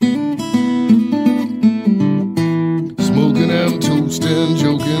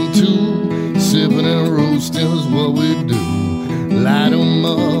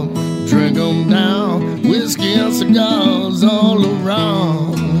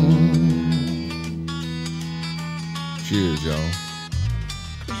y'all.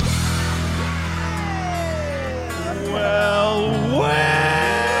 Well.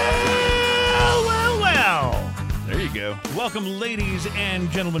 There you go. Welcome, ladies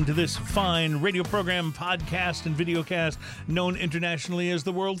and gentlemen, to this fine radio program, podcast, and videocast known internationally as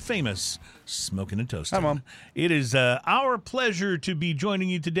the world-famous Smokin' and Toastin'. Hi, Mom. It is our pleasure to be joining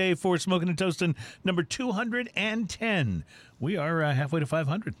you today for Smokin' and Toastin' number 210. We are halfway to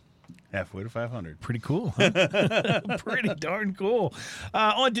 500. Halfway to 500. Pretty cool, huh? Pretty darn cool.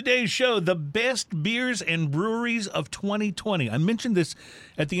 On today's show, the best beers and breweries of 2020. I mentioned this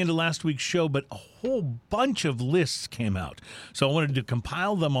at the end of last week's show, but a whole bunch of lists came out. So I wanted to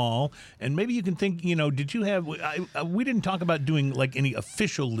compile them all, and maybe you can think, did you have... we didn't talk about doing, like, any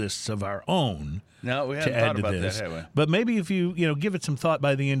official lists of our own. No, we to hadn't add thought to about this. that, have we? But maybe if you give it some thought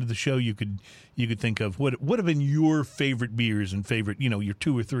by the end of the show, you could think of what have been your favorite beers and favorite, your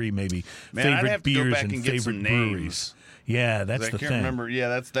two or three maybe Man, I'd favorite have to go beers back and and get favorite some breweries. names. Yeah, that's the I can't thing. remember.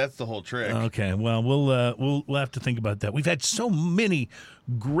 Yeah, that's the whole trick. Okay, well we'll have to think about that. We've had so many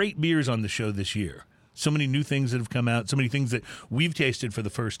great beers on the show this year. So many new things that have come out, so many things that we've tasted for the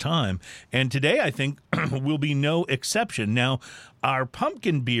first time. And today, I think, will be no exception. Now, our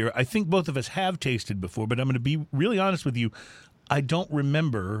pumpkin beer, I think both of us have tasted before, but I'm going to be really honest with you. I don't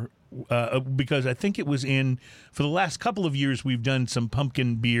remember because I think it was for the last couple of years, we've done some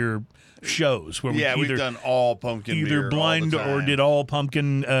pumpkin beer shows where we've done all pumpkin beer either blind all the or time. did all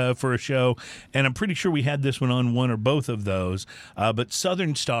pumpkin for a show, and I'm pretty sure we had this one on one or both of those. But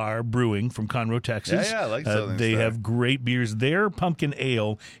Southern Star Brewing from Conroe, Texas, Yeah, I like Southern they Star. have great beers. Their pumpkin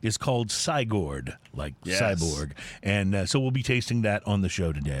ale is called Cygord, like Yes. cyborg, and so we'll be tasting that on the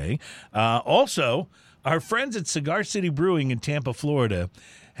show today. Also, our friends at Cigar City Brewing in Tampa, Florida,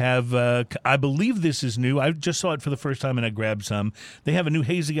 have, I believe this is new. I just saw it for the first time and I grabbed some. They have a new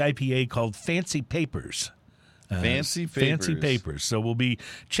hazy IPA called Fancy Papers. Fancy Papers. So we'll be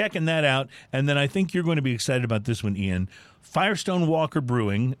checking that out. And then I think you're going to be excited about this one, Ian. Firestone Walker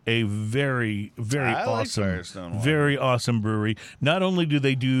Brewing, a very, very I like awesome, Firestone Walker. very awesome brewery. Not only do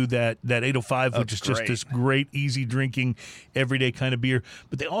they do that 805, which is just great. this great, easy drinking, everyday kind of beer,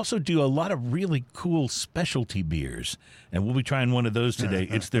 but they also do a lot of really cool specialty beers. And we'll be trying one of those today.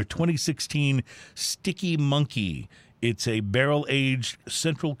 It's their 2016 Sticky Monkey. It's a barrel-aged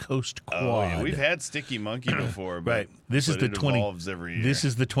Central Coast Quad. Oh, yeah. We've had Sticky Monkey before, but, Right. This is but the it 20. evolves every year. This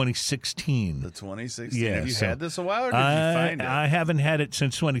is the 2016. the 2016. Yeah, Have you so- had this a while, or did you find it? I haven't had it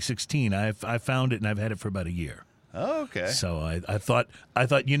since 2016. I found it and I've had it for about a year. Oh, okay. So I thought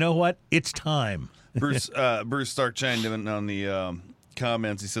you know what? It's time. Bruce Stark chimed in on the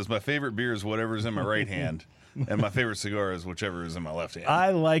comments. He says, "My favorite beer is whatever's in my right hand, and my favorite cigar is whichever is in my left hand." I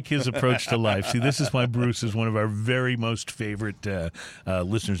like his approach to life. See, this is why Bruce is one of our very most favorite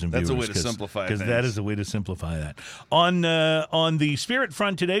listeners and viewers. That's a way to simplify because things. that is a way to simplify that. On the spirit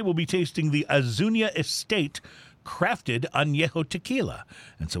front today, we'll be tasting the Azuña Estate crafted añejo tequila.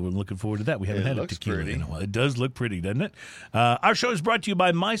 And so we're looking forward to that. We haven't It had a looks tequila pretty. in a while. It does look pretty, doesn't it? Our show is brought to you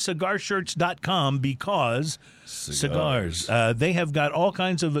by MyCigarShirts.com because cigars. They have got all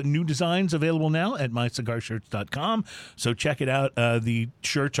kinds of new designs available now at MyCigarShirts.com. So check it out. The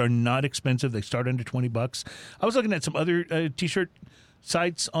shirts are not expensive. They start under $20. I was looking at some other T-shirt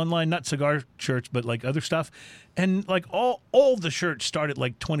sites online, not cigar shirts, but like other stuff. And like all the shirts start at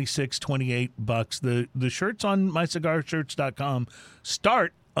like $26, $28. The shirts on mycigarshirts.com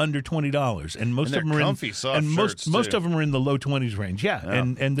start under $20, and most And of them they're are comfy, soft and most shirts, too. of them are in the low 20s range. Yeah,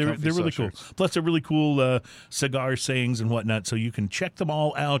 and they're comfy, really soft cool. shirts. Plus, they're really cool cigar sayings and whatnot. So you can check them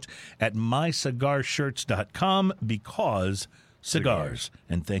all out at mycigarshirts.com because cigars.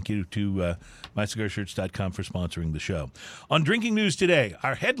 And thank you to mycigarshirts.com for sponsoring the show. On Drinking News today,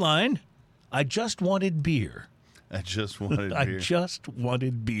 our headline: I just wanted beer. I just wanted I beer. just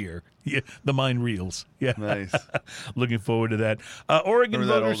wanted beer. Yeah, the mind reels. Yeah, Nice. Looking forward to that. Oregon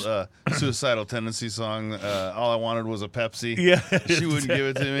Remember voters. that old Suicidal Tendency song, All I Wanted Was a Pepsi? Yeah. She wouldn't give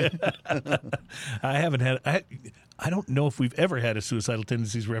it to me. I haven't had. I don't know if we've ever had a Suicidal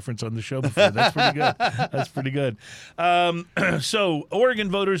Tendencies reference on the show before. That's pretty good. That's pretty good. So,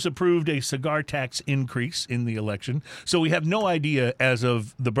 Oregon voters approved a cigar tax increase in the election. So we have no idea as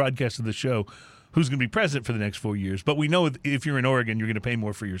of the broadcast of the show who's going to be president for the next 4 years. But we know if you're in Oregon, you're going to pay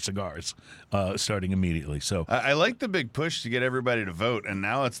more for your cigars starting immediately. So I like the big push to get everybody to vote, and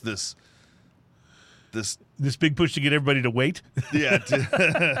now it's this this big push to get everybody to wait. Yeah.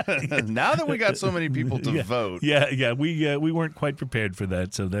 Now that we got so mmany people to vote. Yeah. We weren't quite prepared for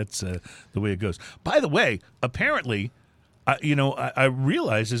that, so that's the way it goes. By the way, apparently, I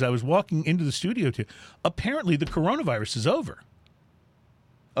realized as I was walking into the studio, apparently the coronavirus is over.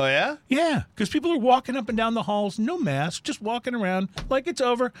 Oh, yeah? Yeah, because people are walking up and down the halls, no mask, just walking around like it's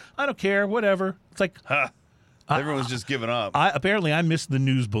over. I don't care, whatever. It's like, Everyone's just giving up. apparently I missed the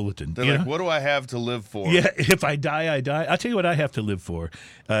news bulletin. They're you like, know? what do I have to live for? Yeah, if I die, I die. I'll tell you what I have to live for.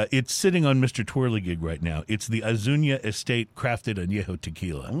 It's sitting on Mr. Twirligig right now. It's the Azuña Estate Crafted Añejo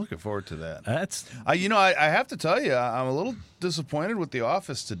Tequila. I'm looking forward to that. That's I have to tell you, I'm a little disappointed with the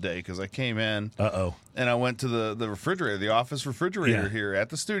office today because I came in and I went to the refrigerator, the office refrigerator here at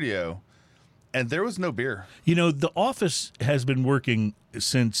the studio, and there was no beer. You know, the office has been working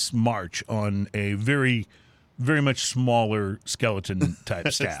since March on a very much smaller skeleton type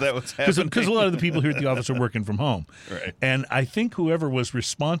staff. Is that what's happening? Because a lot of the people here at the office are working from home. Right. And I think whoever was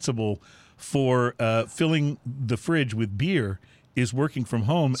responsible for filling the fridge with beer is working from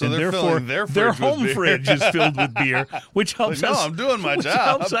home, So and they're therefore filling their their fridge with home beer. fridge is filled with beer, which helps Like, no, us. I'm doing my which job.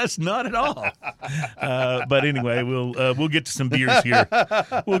 helps us not at all. But anyway, we'll get to some beers here.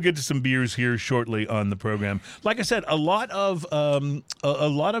 We'll get to some beers here shortly on the program. Like I said, a lot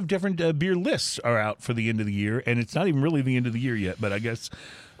of different beer lists are out for the end of the year, and it's not even really the end of the year yet. But I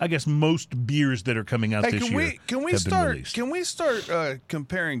guess most beers that are coming out this year can we have start? been released. Can we start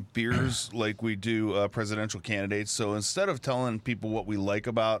comparing beers like we do presidential candidates? So instead of telling people what we like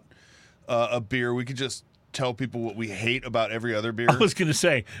about a beer, we could just tell people what we hate about every other beer. I was going to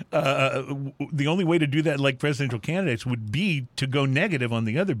say the only way to do that, like presidential candidates, would be to go negative on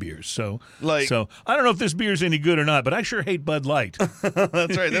the other beers. So I don't know if this beer's any good or not, but I sure hate Bud Light.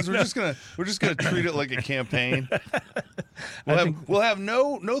 That's right. We're just gonna treat it like a campaign. We'll have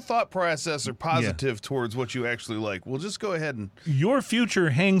no thought process or positive towards what you actually like. We'll just go ahead and Your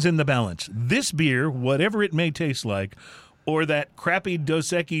future hangs in the balance. This beer, whatever it may taste like, or that crappy Dos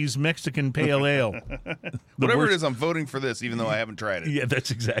Equis Mexican Pale Ale. whatever it is, I'm voting for this, even though I haven't tried it. Yeah,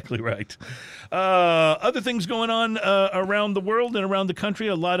 that's exactly right. Other things going on around the world and around the country.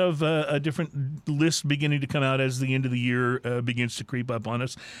 A lot of different lists beginning to come out as the end of the year begins to creep up on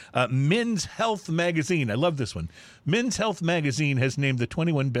us. Men's Health Magazine. I love this one. Men's Health Magazine has named the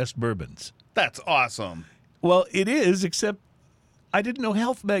 21 best bourbons. That's awesome. Well, it is, except I didn't know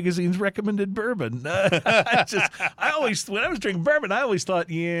Health Magazine's recommended bourbon. When I was drinking bourbon, I always thought,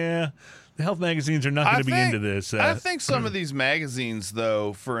 the Health Magazines are not going to be into this. I think some of these magazines,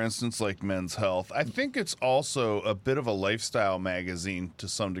 though, for instance, like Men's Health, I think it's also a bit of a lifestyle magazine to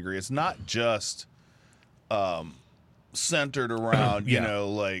some degree. It's not just centered around,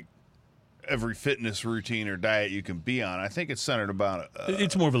 like every fitness routine or diet you can be on. I think it's centered about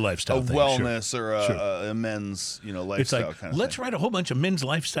it's more of a lifestyle thing, wellness or a men's lifestyle it's like, kind of let's thing. write a whole bunch of men's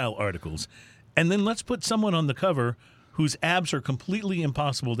lifestyle articles, and then let's put someone on the cover whose abs are completely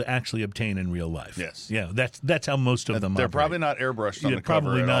impossible to actually obtain in real life. Yes. Yeah, that's how most of them They're operate. probably not airbrushed on the cover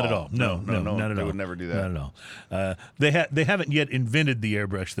probably at not all. at all. No, not at all. They would never do that. Not at all. They haven't yet invented the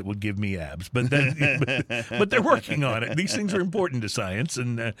airbrush that would give me abs, but but they're working on it. These things are important to science,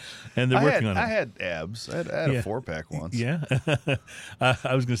 and they're working on it. I had abs. I had a 4-pack once. Yeah.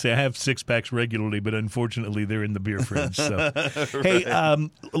 I was going to say I have 6-packs regularly, but unfortunately they're in the beer fridge. So, Hey,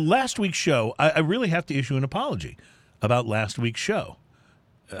 last week's show, I really have to issue an apology about last week's show.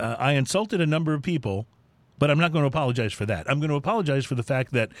 I insulted a number of people, but I'm not going to apologize for that. I'm going to apologize for the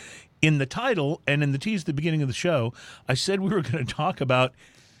fact that in the title and in the tease at the beginning of the show, I said we were going to talk about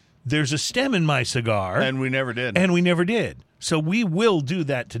there's a stem in my cigar. And we never did. And we never did. So we will do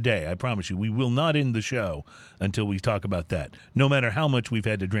that today. I promise you. We will not end the show until we talk about that. No matter how much we've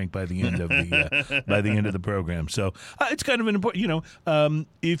had to drink by the end of the program. So it's kind of an important.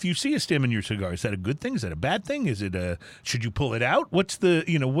 If you see a stem in your cigar, is that a good thing? Is that a bad thing? Is it should you pull it out? What's the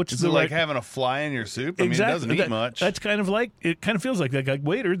Is it like having a fly in your soup? I mean, it doesn't eat much. That's kind of like it. Kind of feels like that. Like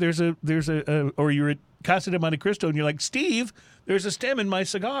waiter, there's a or you're at Casa de Monte Cristo and you're like, Steve, there's a stem in my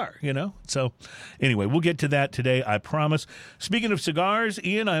cigar, So anyway, we'll get to that today, I promise. Speaking of cigars,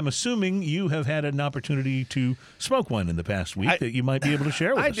 Ian, I'm assuming you have had an opportunity to smoke one in the past week that you might be able to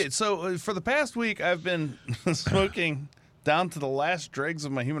share with us. I did. So for the past week, I've been smoking down to the last dregs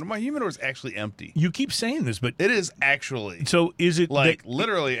of my humidor. My humidor is actually empty. You keep saying this, but it is actually. So is it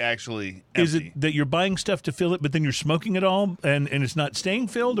literally actually empty? Is it that you're buying stuff to fill it, but then you're smoking it all, and it's not staying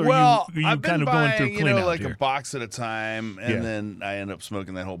filled, or are you kind been of buying, going through clean out like here? a box at a time, and then I end up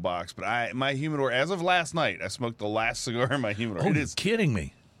smoking that whole box. But my humidor, as of last night, I smoked the last cigar in my humidor. Oh, it you're is kidding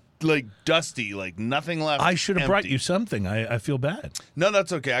me. Like dusty, like nothing left. I should have brought empty. you something. I feel bad. No,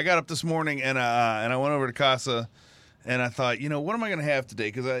 that's okay. I got up this morning and I went over to Casa, and I thought, what am I going to have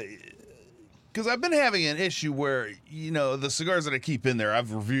today? Because because I've been having an issue where, the cigars that I keep in there,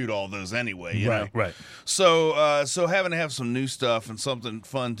 I've reviewed all those anyway. You know? Right. So having to have some new stuff and something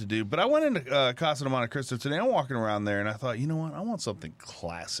fun to do. But I went into Casa de Monte Cristo today. I'm walking around there, and I thought, you know what? I want something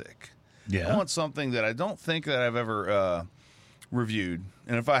classic. Yeah. I want something that I don't think that I've ever reviewed.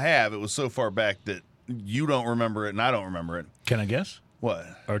 And if I have, it was so far back that you don't remember it and I don't remember it. Can I guess? What?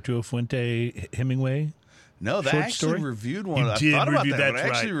 Arturo Fuente Hemingway? No, that actually story? reviewed one. You I did thought about review, that, that's but I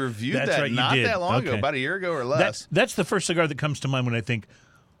right. actually reviewed That's that right, you not did. that long ago, Okay. about a year ago or less. That's the first cigar that comes to mind when I think,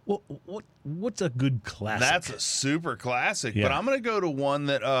 what's a good classic? That's a super classic. Yeah. But I'm going to go to one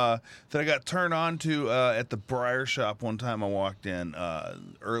that I got turned on to at the Briar Shop one time I walked in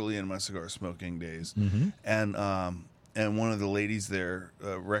early in my cigar smoking days. Mm-hmm. And one of the ladies there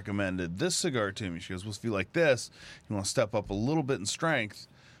recommended this cigar to me. She goes, well, if you like this, you want to step up a little bit in strength,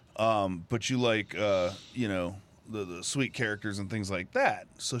 but you like, the sweet characters and things like that.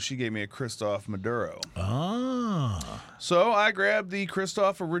 So she gave me a Christoph Maduro. Ah. So I grabbed the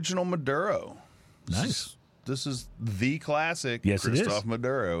Christoph Original Maduro. Nice. This is the classic Yes, it is. Christoph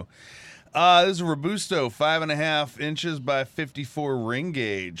Maduro. This is a Robusto, 5.5 inches by 54 ring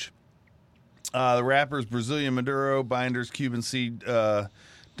gauge. The wrapper's Brazilian Maduro, binders Cuban seed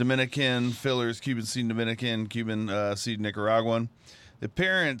Dominican, fillers Cuban seed Dominican, Cuban seed Nicaraguan. The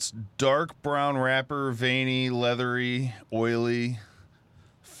appearance, dark brown wrapper, veiny, leathery, oily,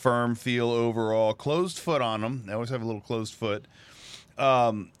 firm feel overall. Closed foot on them. They always have a little closed foot. They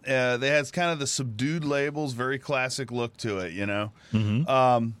has kind of the subdued labels, very classic look to it,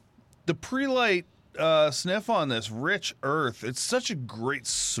 Mm-hmm. The pre-light sniff on this, rich earth. It's such a great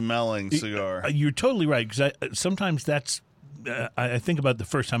smelling cigar. You're totally right, because sometimes that's I think about the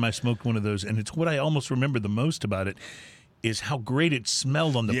first time I smoked one of those, and it's what I almost remember the most about it is how great it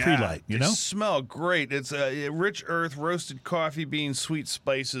smelled on the pre-light. It smelled great. It's rich earth, roasted coffee beans, sweet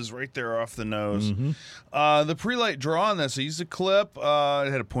spices right there off the nose. Mm-hmm. The pre-light draw on this, I used a clip. It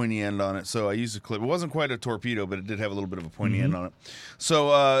had a pointy end on it, so I used a clip. It wasn't quite a torpedo, but it did have a little bit of a pointy end on it.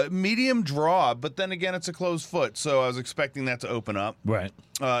 So medium draw, but then again, it's a closed foot, so I was expecting that to open up. Right.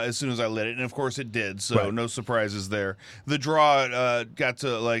 As soon as I lit it, and of course it did, so no surprises there. The draw got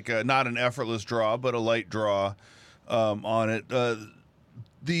to not an effortless draw, but a light draw on it.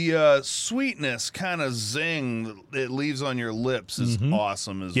 The sweetness kind of zing it leaves on your lips is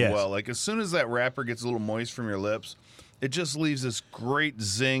awesome as well. Like as soon as that wrapper gets a little moist from your lips, it just leaves this great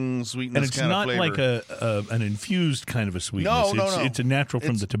zing sweetness and it's kind not of flavor. like an infused kind of a sweetness. No. It's a natural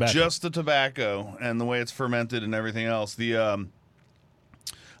from the tobacco. Just the tobacco and the way it's fermented and everything else. The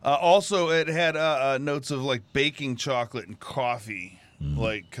also it had notes of like baking chocolate and coffee.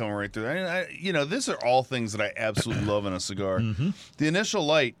 Like coming right through. These are all things that I absolutely love in a cigar. The initial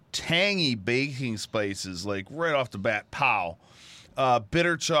light, tangy baking spices, like right off the bat, pow.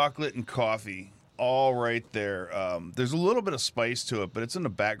 Bitter chocolate and coffee, all right there. There's a little bit of spice to it, but it's in the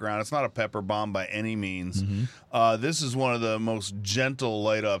background. It's not a pepper bomb by any means. This is one of the most gentle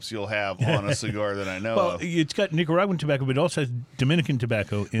light ups you'll have on a cigar that I know well, of. it's got Nicaraguan tobacco, but it also has Dominican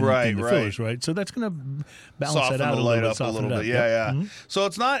tobacco in the fillers, right? So that's going to balance Soften that out the a light little bit. up a little bit. Yeah. So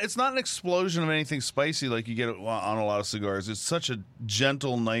it's not an explosion of anything spicy like you get on a lot of cigars. It's such a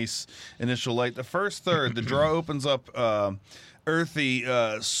gentle, nice initial light. The first third, the draw opens up earthy,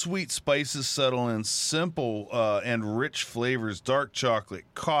 sweet spices settle in, simple and rich flavors, dark chocolate,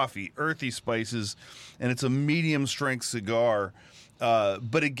 coffee, earthy spices, and it's a medium strength cigar.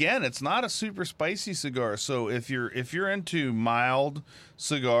 But again, it's not a super spicy cigar. So if you're into mild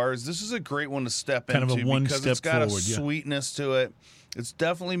cigars, this is a great one to step into because it's got forward, a sweetness to it. It's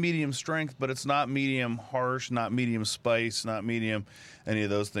definitely medium strength, but it's not medium harsh, not medium spice, not medium any of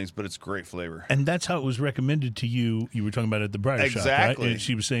those things, but it's great flavor. And that's how it was recommended to you. You were talking about it at the Briar Shop, right? And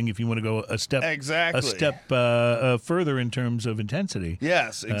she was saying if you want to go a step further in terms of intensity.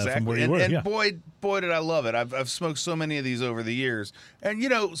 Yes, exactly. From where you were, boy, did I love it. I've smoked so many of these over the years. And,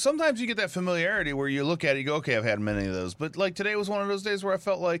 sometimes you get that familiarity where you look at it, you go, okay, I've had many of those. But, like, today was one of those days where I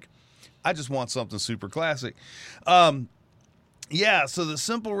felt like I just want something super classic. Yeah, so the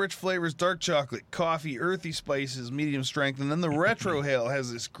simple, rich flavors, dark chocolate, coffee, earthy spices, medium strength, and then the retro hail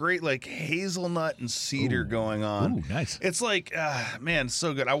has this great, like, hazelnut and cedar going on. Ooh, nice. It's like, man,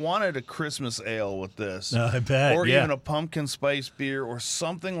 so good. I wanted a Christmas ale with this. I bet, or even a pumpkin spice beer or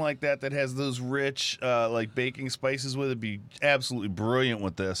something like that has those rich, like, baking spices with it. It'd be absolutely brilliant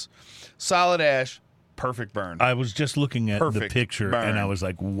with this. Solid ash. Perfect burn. I was just looking at the picture, and I was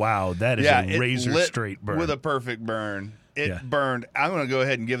like, wow, that is a razor-straight burn. With a perfect burn. It burned. I'm going to go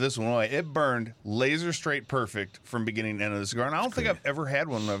ahead and give this one away. It burned laser straight perfect from beginning to end of the cigar. And I don't think I've ever had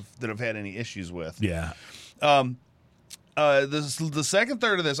one that I've had any issues with. Yeah. the second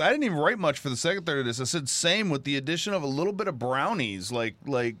third of this, I didn't even write much for the second third of this. I said same with the addition of a little bit of brownies, like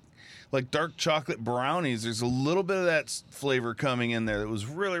dark chocolate brownies. There's a little bit of that flavor coming in there that was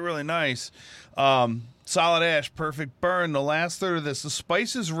really, really nice. Solid ash, perfect burn. The last third of this, the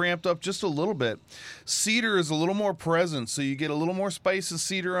spices ramped up just a little bit. Cedar is a little more present, so you get a little more spice of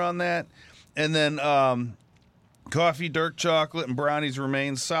cedar on that. And then coffee, dark chocolate, and brownies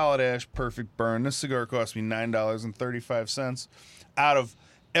remain. Solid ash, perfect burn. This cigar cost me $9.35. Out of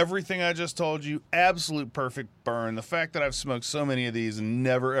everything I just told you, absolute perfect burn. The fact that I've smoked so many of these and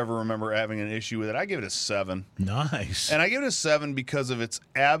never, ever remember having an issue with it, I give it a 7. Nice. And I give it a 7 because of its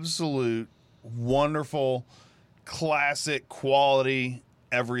absolute wonderful, classic quality,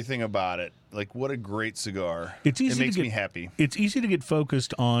 everything about it. Like, what a great cigar. It makes me happy. It's easy to get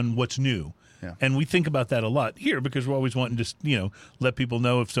focused on what's new. Yeah. And we think about that a lot here because we're always wanting to, let people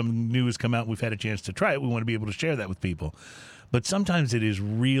know if something new has come out and we've had a chance to try it. We want to be able to share that with people. But sometimes it is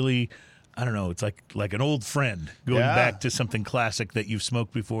really, I don't know, it's like an old friend going back to something classic that you've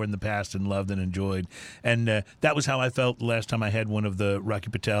smoked before in the past and loved and enjoyed. And that was how I felt the last time I had one of the Rocky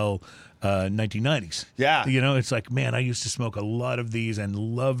Patel 1990s. Yeah. It's like, man, I used to smoke a lot of these and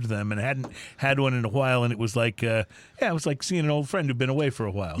loved them and hadn't had one in a while. And it was like, it was like seeing an old friend who'd been away for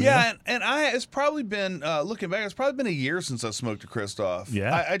a while. Yeah, and it's probably been, looking back, it's probably been a year since I smoked a Christoph.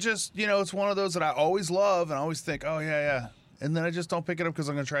 Yeah. I just, it's one of those that I always love and I always think, oh, yeah. And then I just don't pick it up because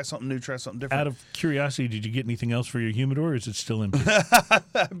I'm going to try something new, try something different. Out of curiosity, did you get anything else for your humidor, or is it still empty?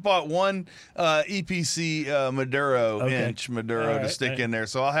 I bought one EPC Maduro inch Maduro to stick in there,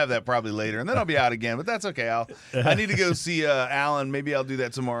 so I'll have that probably later, and then I'll be out again. But that's okay. I need to go see Alan. Maybe I'll do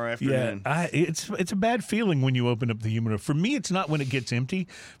that tomorrow afternoon. Yeah, it's a bad feeling when you open up the humidor. For me, it's not when it gets empty.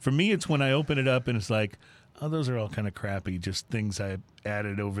 For me, it's when I open it up and it's like, oh, those are all kind of crappy, just things I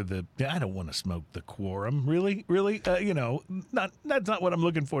added over the. I don't want to smoke the quorum, really. That's not what I'm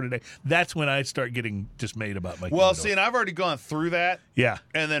looking for today. That's when I start getting dismayed about my. Well, see, and I've already gone through that. Yeah,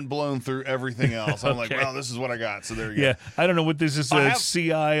 and then blown through everything else. I'm like, well, this is what I got. So there you go. Yeah, I don't know what this is.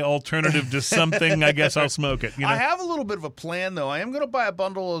 CI alternative to something. I guess I'll smoke it. I have a little bit of a plan though. I am going to buy a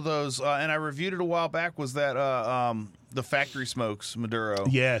bundle of those, and I reviewed it a while back. Was that the Factory Smokes Maduro?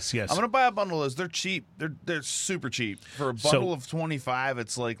 Yes. I'm going to buy a bundle of those. They're cheap. They're super cheap. For a bundle of 25,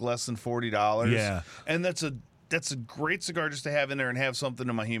 it's like less than $40. Yeah. And that's a great cigar just to have in there and have something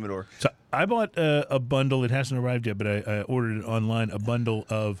in my humidor. So I bought a bundle. It hasn't arrived yet, but I ordered it online, a bundle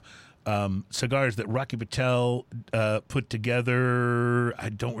of cigars that Rocky Patel put together. I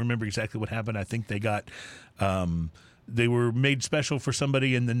don't remember exactly what happened. I think they got... they were made special for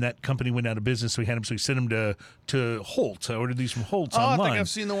somebody, and then that company went out of business, so he sent them to Holtz. I ordered these from Holtz online. I think I've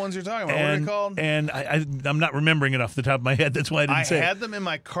seen the ones you're talking about. What are they called? And I'm not remembering it off the top of my head. That's why I didn't say it. I had them in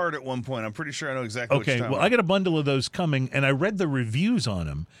my cart at one point. I'm pretty sure I know exactly what you're talking about. I got a bundle of those coming, and I read the reviews on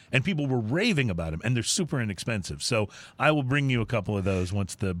them, and people were raving about them, and they're super inexpensive. So I will bring you a couple of those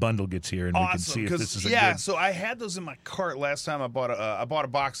once the bundle gets here, and we can see if this is a good... so I had those in my cart last time I bought a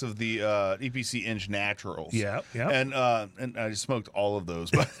box of the EPC Inch Naturals. Yeah. And I smoked all of those,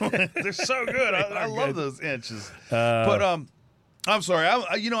 but they're so good. I love those inches. But I'm sorry.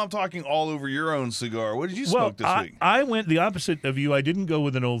 I'm talking all over your own cigar. What did you smoke this week? I went the opposite of you. I didn't go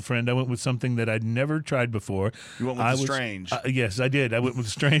with an old friend. I went with something that I'd never tried before. You went with the strange. Yes, I did. I went with a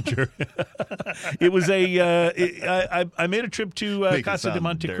stranger. It was I made a trip to Casa de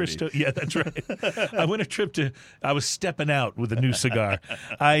Monte Cristo. Yeah, that's right. I was stepping out with a new cigar.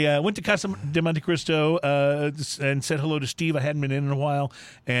 I went to Casa de Monte Cristo and said hello to Steve. I hadn't been in a while.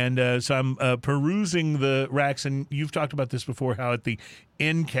 And so I'm perusing the racks. And you've talked about this before, how at the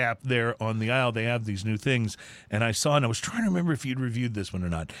end cap there on the aisle, they have these new things. And I saw, and I was trying to remember if you'd reviewed this one or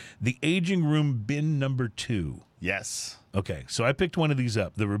not, the Aging Room Bin number 2. Yes. Okay, so I picked one of these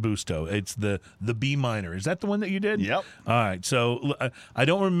up, the Robusto. It's the B minor. Is that the one that you did? Yep. All right, so I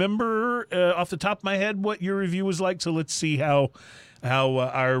don't remember off the top of my head what your review was like, so let's see how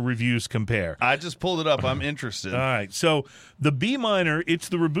our reviews compare. I just pulled it up. I'm interested. All right. So the B minor, it's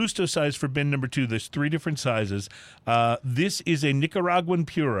the Robusto size for bin number 2. There's 3 different sizes. This is a Nicaraguan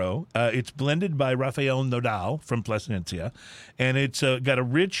Puro. It's blended by Rafael Nodal from Plasencia. And it's got a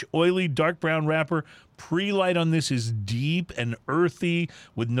rich, oily, dark brown wrapper. Pre-light on this is deep and earthy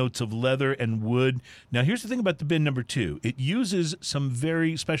with notes of leather and wood. Now, here's the thing about the bin number 2. It uses some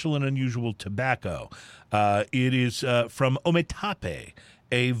very special and unusual tobacco. It is from Ometepe,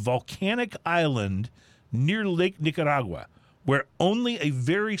 a volcanic island near Lake Nicaragua, where only a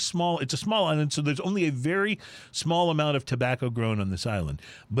very small, it's a small island, so there's only a very small amount of tobacco grown on this island.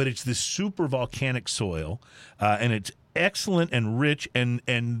 But it's this super volcanic soil, and it's excellent and rich,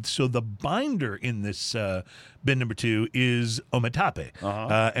 and so the binder in this bin number 2 is Ometape,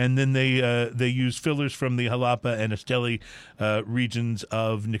 and then they use fillers from the Jalapa and Esteli regions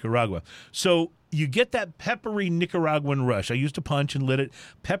of Nicaragua. So you get that peppery Nicaraguan rush. I used a punch and lit it.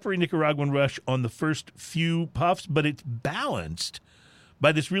 Peppery Nicaraguan rush on the first few puffs, but it's balanced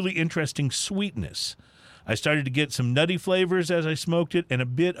by this really interesting sweetness. I started to get some nutty flavors as I smoked it, and a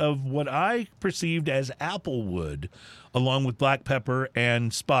bit of what I perceived as applewood, along with black pepper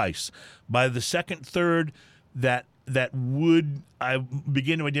and spice. By the second, third, that wood, I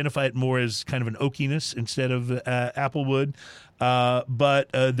began to identify it more as kind of an oakiness instead of applewood. But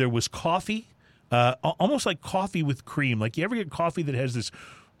there was coffee, almost like coffee with cream. Like you ever get coffee that has this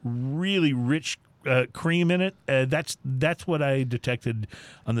really rich cream in it? That's what I detected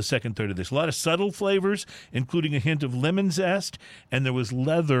on the second third of this. A lot of subtle flavors, including a hint of lemon zest, and there was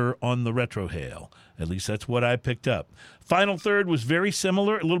leather on the retrohale. At least that's what I picked up. Final third was very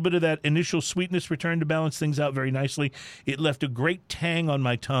similar. A little bit of that initial sweetness returned to balance things out very nicely. It left a great tang on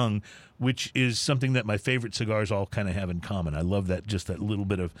my tongue, which is something that my favorite cigars all kind of have in common. I love that, just that little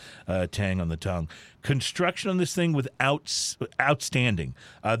bit of tang on the tongue. Construction on this thing was outstanding.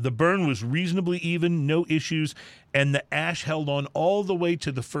 The burn was reasonably even, no issues, and the ash held on all the way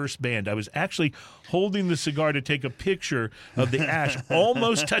to the first band. I was actually holding the cigar to take a picture of the ash,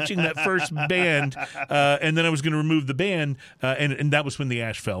 almost touching that first band, and then I was going to remove the band, and that was when the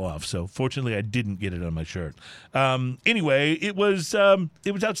ash fell off. So fortunately, I didn't get it on my shirt. Anyway, it was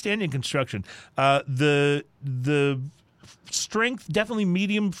outstanding construction. The strength, definitely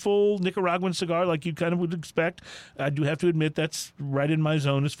medium full Nicaraguan cigar, like you kind of would expect. I do have to admit that's right in my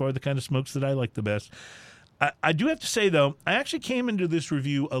zone as far as the kind of smokes that I like the best. I do have to say, though, I actually came into this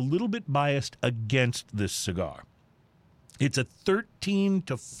review a little bit biased against this cigar. It's a $13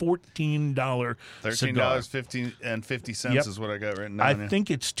 to $14 cigar. $13.50 Yep. is what I got written down. I think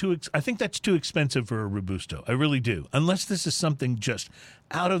it's I think that's too expensive for a Robusto. I really do. Unless this is something just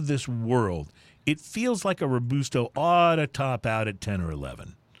out of this world, it feels like a Robusto ought to top out at 10 or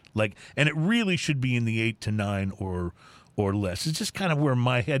 11. And it really should be in the 8 to 9 or less. It's just kind of where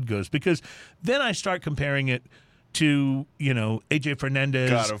my head goes, because then I start comparing it to, AJ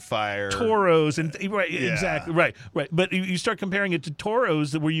Fernandez, God of Fire, Toros, and right, Yeah. exactly, right. But you start comparing it to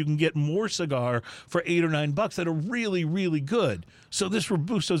Toros, where you can get more cigar for $8 or $9 that are really, really good. So this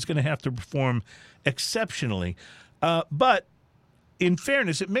Robusto is going to have to perform exceptionally. But in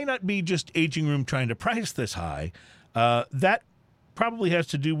fairness, it may not be just Aging Room trying to price this high. That probably has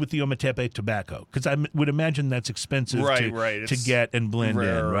to do with the Ometepe tobacco, because I would imagine that's expensive to get and blend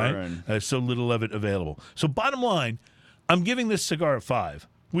in, right? So little of it available. So bottom line, I'm giving this cigar a 5,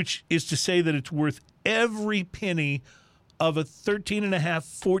 which is to say that it's worth every penny of a $13.50,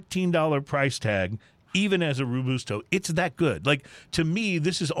 $14 price tag, even as a Robusto. It's that good. To me,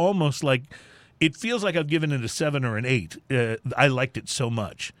 this is almost like, it feels like I've given it a 7 or an 8. I liked it so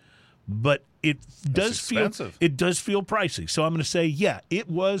much. But it does feel pricey. So I'm going to say, yeah, it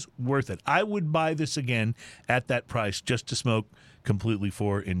was worth it. I would buy this again at that price just to smoke completely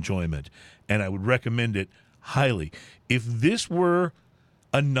for enjoyment. And I would recommend it highly. If this were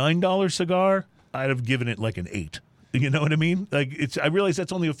a $9 cigar, I'd have given it like an 8. You know what I mean? I realize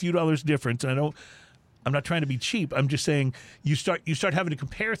that's only a few dollars difference. I'm not trying to be cheap. I'm just saying you start having to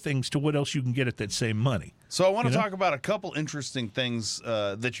compare things to what else you can get at that same money. So I want to talk about a couple interesting things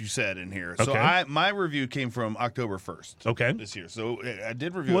that you said in here. Okay. So my review came from October 1st. Okay. This year. So I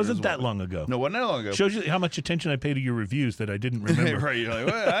did review. Wasn't that long ago? No, wasn't that long ago. Shows you how much attention I pay to your reviews that I didn't remember. Right. You're like,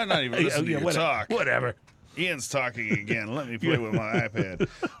 well, I'm not even listening to your talk. Whatever. Ian's talking again. Let me play with my iPad.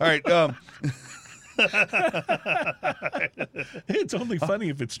 All right. It's only funny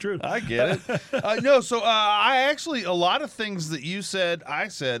if it's true. I get it. No, so I actually, a lot of things that you said, I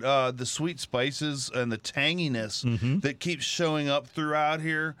said, the sweet spices and the tanginess that keeps showing up throughout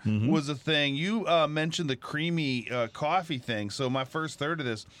here was a thing. You mentioned the creamy coffee thing. So my first third of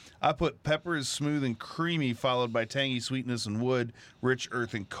this, I put pepper is smooth and creamy, followed by tangy sweetness and wood, rich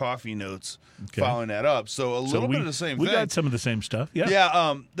earth and coffee notes, following that up. So little bit of the same thing. We got some of the same stuff. Yeah.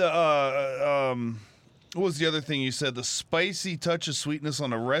 Yeah. What was the other thing you said? The spicy touch of sweetness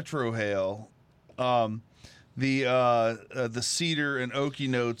on a retrohale. The cedar and oaky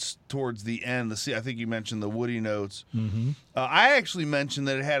notes towards the end. I think you mentioned the woody notes. I actually mentioned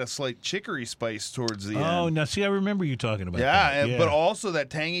that it had a slight chicory spice towards the end. Oh, now see, I remember you talking about Yeah, that. but also that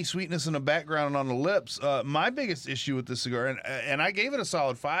tangy sweetness in the background and on the lips. My biggest issue with this cigar, and I gave it a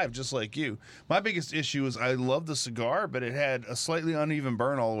solid 5, just like you. My biggest issue is I love the cigar, but it had a slightly uneven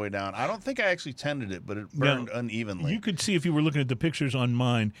burn all the way down. I don't think I actually tended it, but it burned unevenly. You could see if you were looking at the pictures on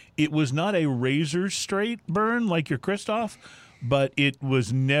mine, it was not a razor straight burn like your Christoph, but it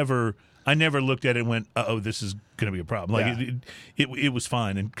was never. I never looked at it and went, "Uh-oh, this is going to be a problem." Like it was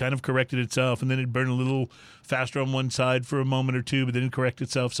fine and kind of corrected itself, and then it burned a little faster on one side for a moment or two, but then it corrected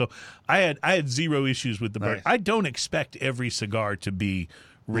itself. So I had zero issues with the burn. Nice. I don't expect every cigar to be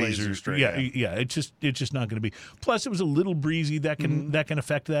razor straight. Yeah. It's just not going to be. Plus, it was a little breezy. That can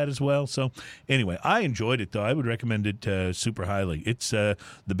affect that as well. So anyway, I enjoyed it though. I would recommend it super highly. It's the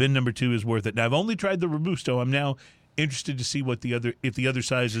bin number 2 is worth it. Now I've only tried the Robusto. I'm now interested to see what the other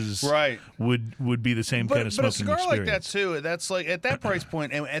sizes would be the same kind of smoking experience. But a cigar like that too, that's like at that price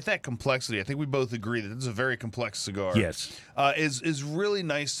point and at that complexity, I think we both agree that this is a very complex cigar. Yes, is really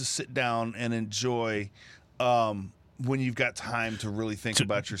nice to sit down and enjoy. When you've got time to really think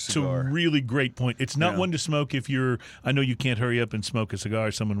about your cigar. It's a really great point. It's not one to smoke if you're. I know you can't hurry up and smoke a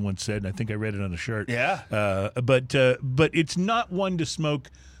cigar. Someone once said, and I think I read it on a shirt. Yeah. But it's not one to smoke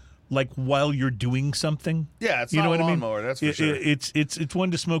like while you're doing something. Yeah, it's you not know a what lawnmower, I mean? that's for sure. It's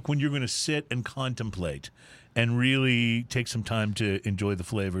one to smoke when you're going to sit and contemplate and really take some time to enjoy the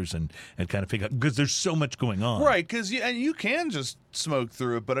flavors and kind of figure out, because there's so much going on. Right, because you can just smoke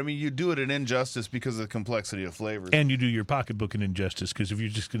through it, but I mean, you do it an injustice because of the complexity of flavors. And you do your pocketbook an injustice, because if you're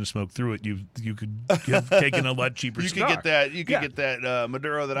just going to smoke through it, you could have taken a lot cheaper cigar. Could get that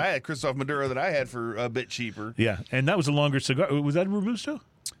Maduro that I had, Christoph Maduro that I had for a bit cheaper. Yeah, and that was a longer cigar. Was that a Robusto?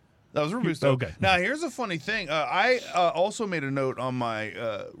 That was Robusto. Okay. Now, here's a funny thing. I also made a note on my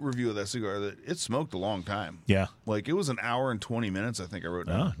review of that cigar that it smoked a long time. Yeah. Like, it was an hour and 20 minutes, I think I wrote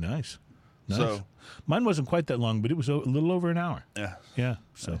down. Oh, nice. So, mine wasn't quite that long, but it was a little over an hour. Yeah. Yeah.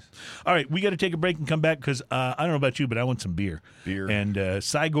 So, all right, we got to take a break and come back because I don't know about you, but I want some beer. And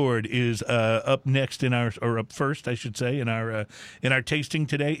Sigurd is up next up first, I should say, in our tasting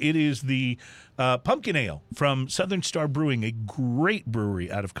today. It is the pumpkin ale from Southern Star Brewing, a great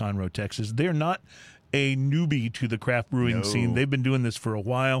brewery out of Conroe, Texas. They're not a newbie to the craft brewing scene. They've been doing this for a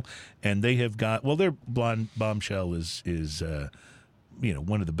while, and they have got their blonde bombshell is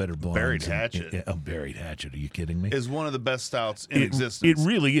one of the better blondes. Buried Hatchet. Buried Hatchet. Are you kidding me? Is one of the best stouts in existence. It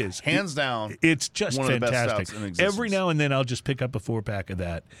really is. Hands down. It's just one fantastic. Of the best stouts in existence. Every now and then I'll just pick up a 4-pack of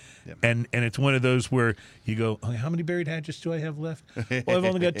that. Yep. And it's one of those where you go, how many Buried Hatchets do I have left? Well, I've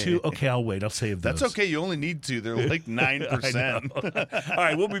only got 2. Okay, I'll wait. I'll save those. That's okay. You only need 2. They're like 9%. All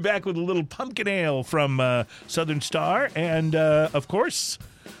right, we'll be back with a little pumpkin ale from Southern Star. And, of course,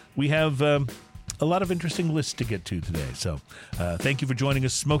 we have a lot of interesting lists to get to today. So thank you for joining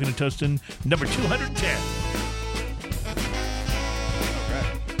us. Smoking and Toasting, number 210.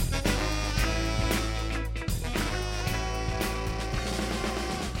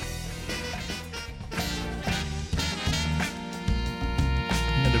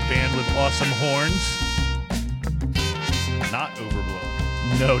 Another band with awesome horns. Not overblown.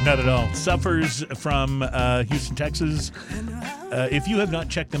 No, not at all. Suffers from Houston, Texas. If you have not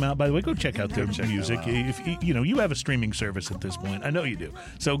checked them out, by the way, go check out their music. If you have a streaming service at this point, I know you do.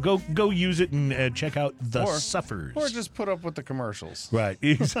 So go use it and check out the Suffers, or just put up with the commercials. Right,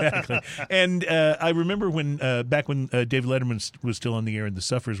 exactly. And I remember when back when Dave Letterman was still on the air and the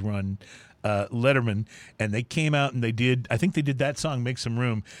Suffers were on Letterman, and they came out and I think they did that song, Make Some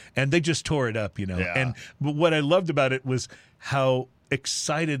Room, and they just tore it up, Yeah. But what I loved about it was how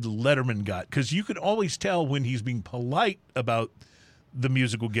excited Letterman got, because you could always tell when he's being polite about the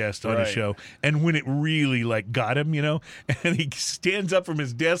musical guest on a show, and when it really got him, and he stands up from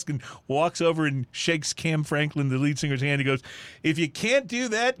his desk and walks over and shakes Cam Franklin, the lead singer's hand. He goes, "If you can't do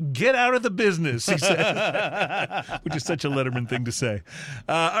that, get out of the business," he said, which is such a Letterman thing to say.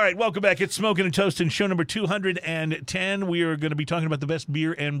 All right, welcome back. It's Smoking and Toasting, show number 210. We are going to be talking about the best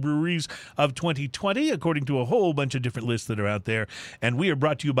beer and breweries of 2020, according to a whole bunch of different lists that are out there. And we are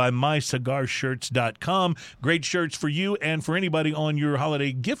brought to you by MyCigarShirts.com. Great shirts for you and for anybody on your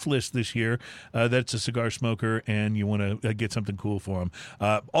holiday gift list this year that's a cigar smoker and you want to get something cool for them.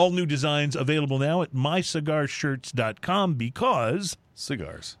 All new designs available now at mycigarshirts.com because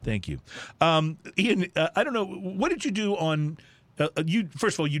cigars. Thank you. Ian, I don't know, what did you do on you?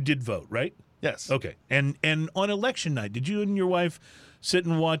 First of all, you did vote, right? Yes. Okay. And on election night, did you and your wife sit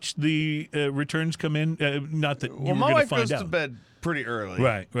and watch the returns come in? Not that you Well, were my going to wife find goes out. to bed pretty early.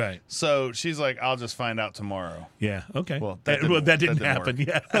 Right. So she's like, I'll just find out tomorrow. Yeah. Okay. Well, that didn't didn't happen. work.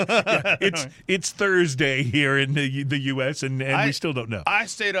 Yeah. It's Thursday here in the U.S. and we still don't know. I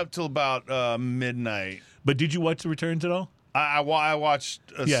stayed up till about midnight. But did you watch the returns at all? I watched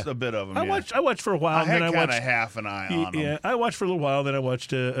a bit of them. I watched for a while. I had and then I kind watched of half an eye on them. Yeah, I watched for a little while. Then I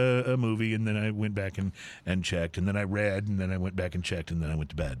watched a movie, and then I went back and checked, and then I read, and then I went back and checked, and then I went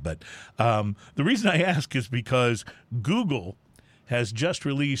to bed. But the reason I ask is because Google has just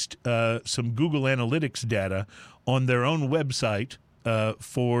released some Google Analytics data on their own website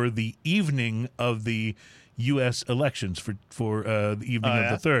for the evening of the U.S. elections for the evening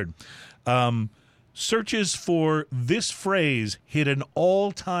of the 3rd. Searches for this phrase hit an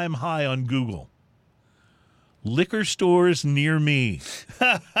all-time high on Google. Liquor stores near me.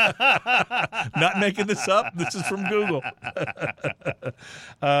 Not making this up. This is from Google.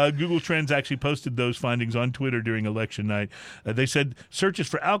 Google Trends actually posted those findings on Twitter during election night. They said searches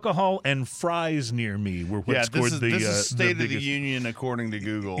for alcohol and fries near me were what scored this is State of the biggest. Union according to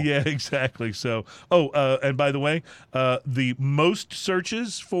Google. Yeah, exactly. So, and by the way, the most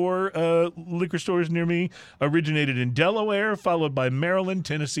searches for liquor stores near me originated in Delaware, followed by Maryland,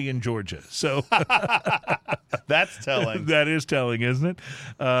 Tennessee, and Georgia. So That's telling. that is telling, isn't it?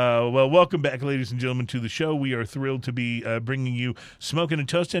 Well, welcome back, ladies and gentlemen, to the show. We are thrilled to be bringing you Smoking and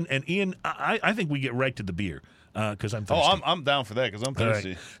Toasting. And Ian, I think we get right to the beer. Because I'm thirsty. Oh, I'm down for that because I'm thirsty.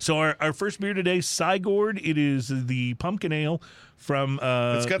 Right. So our first beer today, Sigord. It is the pumpkin ale from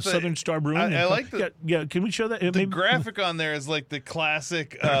Southern Star Brewing. I like the yeah. Can we show that? the graphic on there is like the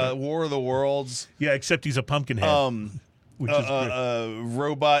classic War of the Worlds. Yeah, except he's a pumpkin head. Which is great.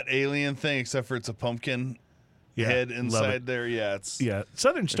 Robot alien thing, except for it's a pumpkin head love inside it. there. Yeah, it's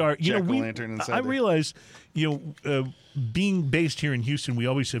Southern Star. jack-o'-lantern inside I there. realize, being based here in Houston, we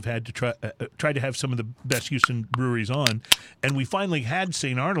always have had to try to have some of the best Houston breweries on, and we finally had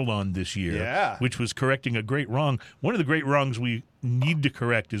St. Arnold on this year, which was correcting a great wrong. One of the great wrongs we need to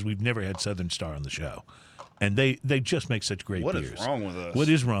correct is we've never had Southern Star on the show. And they just make such great What beers. is wrong with us? What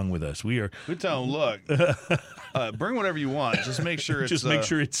is wrong with us? We tell them, look, bring whatever you want. Just make sure it's make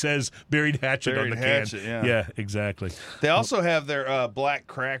sure it says Buried Hatchet on the Hatchet, can. yeah. Exactly. They also have their Black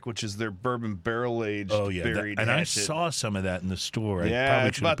Crack, which is their bourbon barrel aged Buried and Hatchet. I saw some of that in the store. Yeah,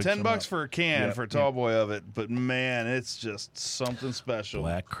 it's about $10 for a can for a tall boy of it. But man, it's just something special.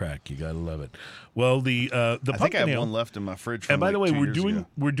 Black Crack, you gotta love it. Well, the I pumpkin think I have ale. one left in my fridge. From And by the way, 2 we're years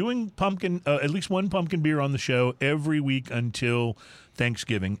doing ago. pumpkin, at least one pumpkin beer on the show every week until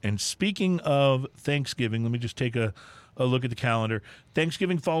Thanksgiving. And speaking of Thanksgiving, let me just take a look at the calendar.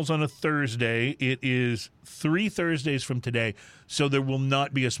 Thanksgiving falls on a Thursday. It is 3 Thursdays from today, so there will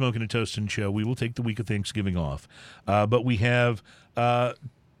not be a Smoking and Toasting show. We will take the week of Thanksgiving off. But we have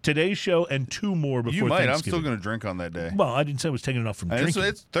today's show and 2 more before You might. I'm Thanksgiving. still going to drink on that day. Well, I didn't say I was taking it off from drinking.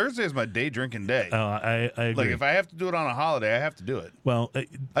 It's Thursday is my day drinking day. I agree. Like if I have to do it on a holiday, I have to do it. Well,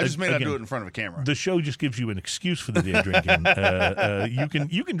 I just may not again, do it in front of a camera. The show just gives you an excuse for the day of drinking.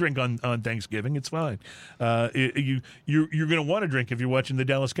 You can drink on Thanksgiving. It's fine. You're going to want to drink if you're watching the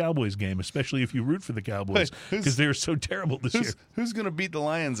Dallas Cowboys game, especially if you root for the Cowboys because they're so terrible this year. Who's going to beat the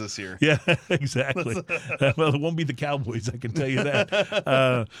Lions this year? Yeah, exactly. Well, it won't be the Cowboys, I can tell you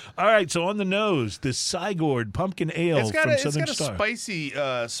that. All right, so on the nose, the Sigord Pumpkin Ale from Southern It's got Star. a spicy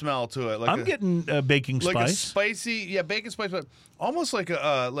smell to it. I'm getting baking like spice. a spicy, bacon spice, but almost like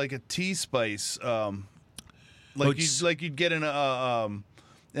a tea spice. You'd get in a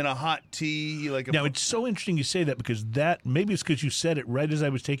hot tea. Now, it's so interesting you say that because maybe it's because you said it right as I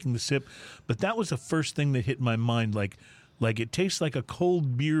was taking the sip, but that was the first thing that hit my mind. Like it tastes like a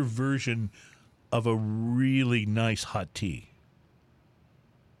cold beer version of a really nice hot tea.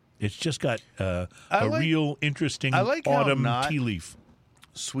 It's just got real interesting autumn tea leaf.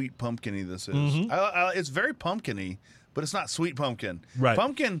 Sweet pumpkin-y this is. Mm-hmm. It's very pumpkin-y, but it's not sweet pumpkin. Right.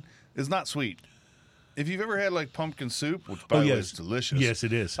 Pumpkin is not sweet. If you've ever had like pumpkin soup, which by the way is delicious. Yes,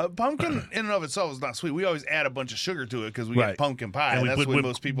 it is. Pumpkin in and of itself is not sweet. We always add a bunch of sugar to it because we get pumpkin pie. And we that's put the way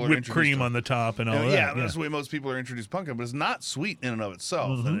most people are whipped introduced cream to it. on the top and all that. Yeah, that's the way most people are introduced to pumpkin, but it's not sweet in and of itself.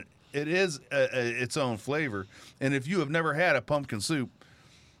 Mm-hmm. And it is its own flavor. And if you have never had a pumpkin soup,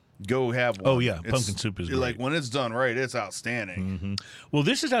 go have one. Oh, yeah. Pumpkin soup is great. Like when it's done right, it's outstanding. Mm-hmm. Well,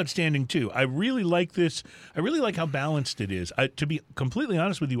 this is outstanding, too. I really like this. I really like how balanced it is. To be completely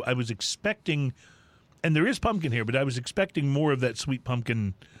honest with you, I was expecting, and there is pumpkin here, but I was expecting more of that sweet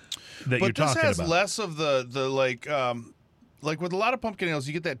pumpkin that you're talking about. But this has less of the like with a lot of pumpkin ales,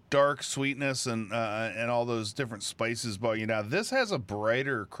 you get that dark sweetness and all those different spices bogging down. This has a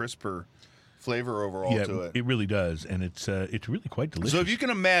brighter, crisper flavor overall Yeah, to it. it really does, and it's really quite delicious. So if you can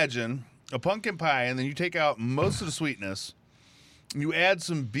imagine a pumpkin pie, and then you take out most of the sweetness, you add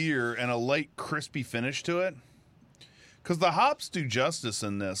some beer and a light crispy finish to it. Because the hops do justice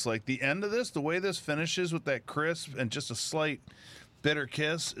in this. Like the end of this, the way this finishes with that crisp and just a slight bitter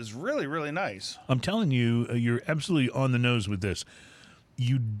kiss is really, really nice. I'm telling you, you're absolutely on the nose with this.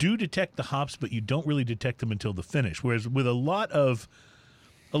 You do detect the hops, but you don't really detect them until the finish. Whereas with a lot of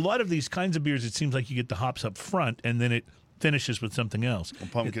these kinds of beers, it seems like you get the hops up front, and then it finishes with something else. Well,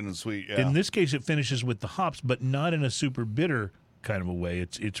 pumpkin and sweet, yeah. In this case, it finishes with the hops, but not in a super bitter kind of a way.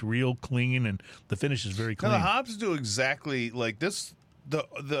 It's real clean, and the finish is very clean. Now, the hops do exactly like this.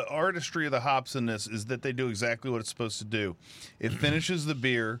 The artistry of the hops in this is that they do exactly what it's supposed to do. It finishes the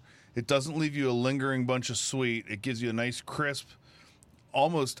beer. It doesn't leave you a lingering bunch of sweet. It gives you a nice crisp,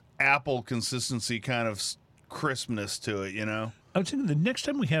 almost apple consistency kind of crispness to it, you know? I was thinking the next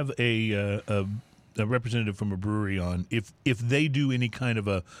time we have a representative from a brewery on, if they do any kind of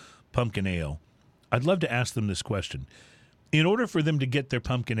a pumpkin ale, I'd love to ask them this question. In order for them to get their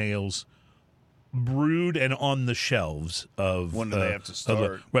pumpkin ales brewed and on the shelves of when do they have to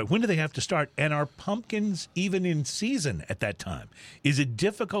start? Right, when do they have to start? And are pumpkins even in season at that time? Is it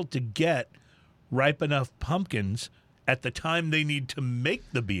difficult to get ripe enough pumpkins at the time they need to make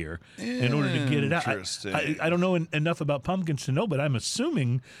the beer in order to get it out? I don't know enough about pumpkins to know, but I'm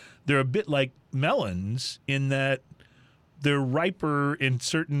assuming they're a bit like melons in that they're riper in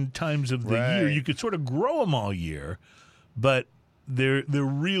certain times of the year. You could sort of grow them all year, but they're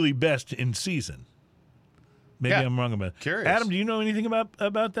really best in season. Maybe I'm wrong about it. Curious. Adam, do you know anything about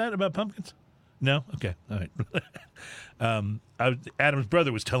that, about pumpkins? No? Okay. All right. Adam's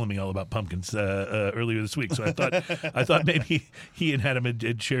brother was telling me all about pumpkins earlier this week, so I thought maybe he and Adam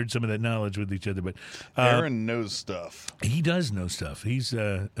had shared some of that knowledge with each other. But Aaron knows stuff. He does know stuff. He's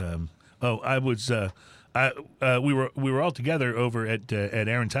we were all together over at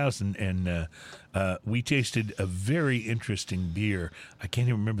Aaron's house, and we tasted a very interesting beer. I can't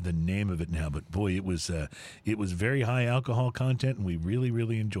even remember the name of it now, but boy, it was very high alcohol content, and we really,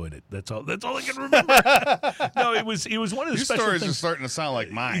 really enjoyed it. That's all I can remember. No, it was one of the These special stories things. are starting to sound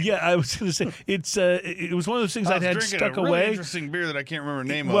like mine. Yeah, I was going to say it was one of those things I'd had stuck a really away. Interesting beer that I can't remember the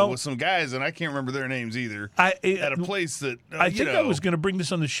name of with some guys, and I can't remember their names either. At a place that I think I was going to bring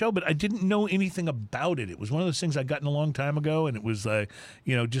this on the show, but I didn't know anything about it. It was one of those things I'd gotten a long time ago, and it was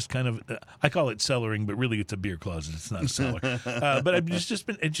just kind of I call it cellaring, but really it's a beer closet. It's not a cellar. But I've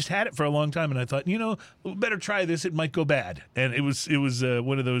just had it for a long time, and I thought, better try this. It might go bad, and it was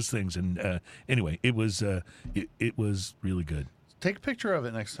one of those things. And anyway, it was really good. Take a picture of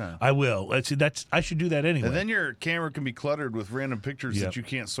it next time. I will. I should do that anyway. And then your camera can be cluttered with random pictures that you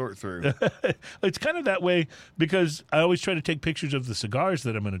can't sort through. It's kind of that way because I always try to take pictures of the cigars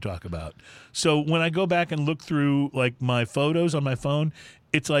that I'm going to talk about. So when I go back and look through like my photos on my phone,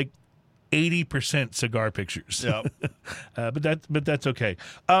 it's like 80% cigar pictures. Yep. But that's okay.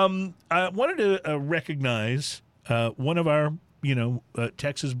 I wanted to recognize one of our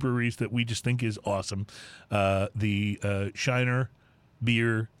Texas breweries that we just think is awesome, the Shiner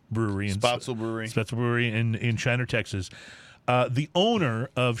Beer Brewery. Spotzel Brewery in Shiner, Texas. The owner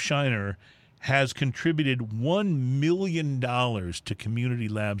of Shiner has contributed $1 million to community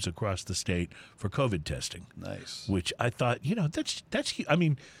labs across the state for COVID testing. Nice. Which I thought, that's I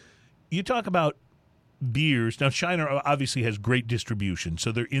mean, you talk about beers. Now, Shiner obviously has great distribution,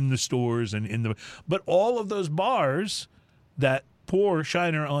 so they're in the stores but all of those bars that pour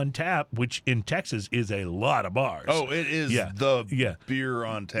Shiner on tap, which in Texas is a lot of bars. Oh, it is the beer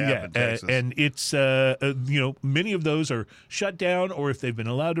on tap in Texas. And it's, many of those are shut down, or if they've been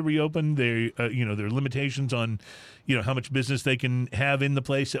allowed to reopen, there are limitations on, how much business they can have in the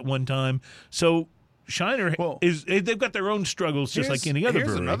place at one time. So Shiner they've got their own struggles just like any other brewery.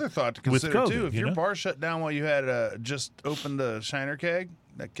 Here's another thought to consider, COVID, too. If your bar shut down while you had just opened a Shiner keg,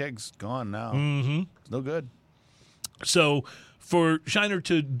 that keg's gone now. Mm-hmm. It's no good. So for Shiner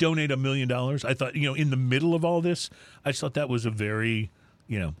to donate $1 million, I thought, in the middle of all this, I just thought that was a very,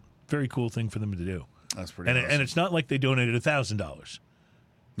 very cool thing for them to do. That's pretty awesome. And it's not like they donated $1,000.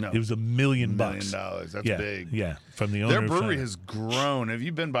 No. It was $1 million. $1 million. That's big. Yeah, from the owner. Their brewery of has grown. Have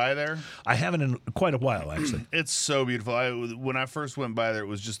you been by there? I haven't in quite a while, actually. It's so beautiful. When I first went by there, it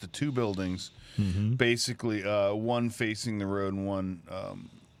was just the two buildings, basically one facing the road and one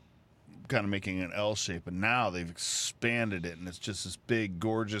kind of making an L shape. And now they've expanded it, and it's just this big,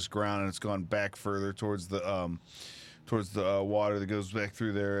 gorgeous ground, and it's gone back further towards the water that goes back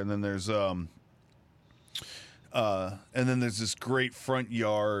through there. And then there's this great front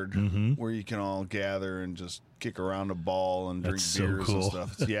yard where you can all gather and just kick around a ball and drink That's so beers cool. and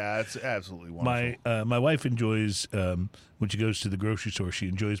stuff. It's absolutely wonderful. My wife enjoys when she goes to the grocery store. She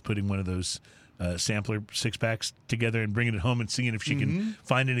enjoys putting one of those sampler 6-packs together and bringing it home and seeing if she can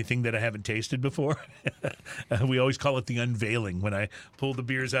find anything that I haven't tasted before. We always call it the unveiling when I pull the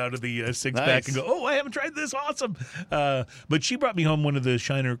beers out of the 6-pack and go, "Oh, I haven't tried this. Awesome!" But she brought me home one of the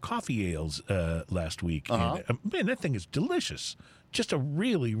Shiner coffee ales last week. And, man, that thing is delicious. Just a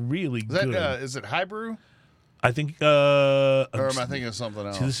really, really good. Is it high brew? I think. Or am I thinking of something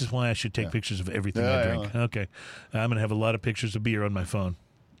else? See, this is why I should take pictures of everything I drink. Okay, I'm going to have a lot of pictures of beer on my phone.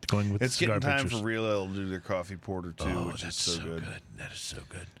 Going with It's cigar getting time pictures. for Real Ale to do their coffee porter too, which is so good. That is so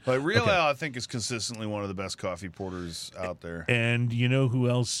good. But Real Ale, I think, is consistently one of the best coffee porters out there. And you know who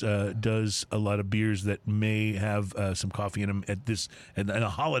else does a lot of beers that may have some coffee in them at this and a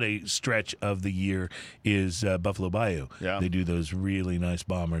holiday stretch of the year is Buffalo Bayou. Yeah. They do those really nice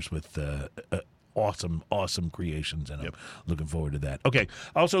bombers with awesome creations in them. Looking forward to that. Okay,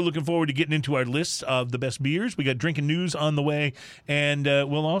 also looking forward to getting into our lists of the best beers. We got drinking news on the way, and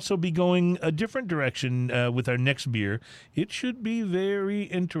we'll also be going a different direction with our next beer. It should be very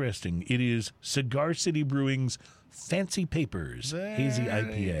interesting. It is Cigar City Brewing's Fancy Papers Hazy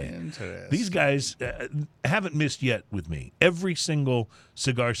IPA. These guys haven't missed yet with me. Every single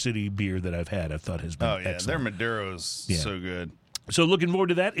Cigar City beer that I've had, I've thought has been excellent. Their Madero's so good. So looking forward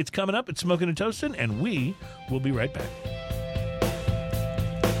to that. It's coming up. It's Smoking and Toasting, and we will be right back.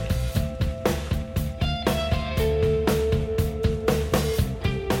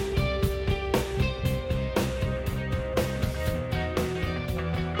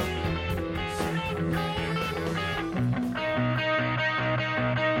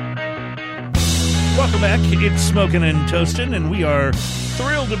 Welcome back. It's Smoking and Toasting, and we are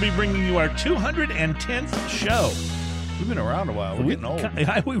thrilled to be bringing you our 210th show. We've been around a while. We're getting old.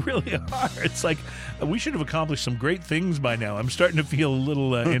 We really are. It's like we should have accomplished some great things by now. I'm starting to feel a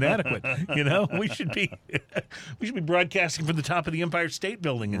little inadequate. You know, we should be broadcasting from the top of the Empire State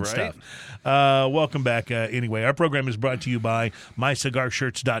Building and stuff. Welcome back. Anyway, our program is brought to you by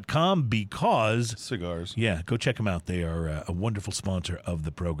MyCigarShirts.com because cigars. Yeah, go check them out. They are a wonderful sponsor of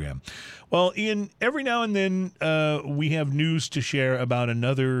the program. Well, Ian, every now and then we have news to share about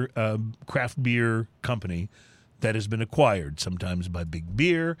another craft beer company that has been acquired, sometimes by Big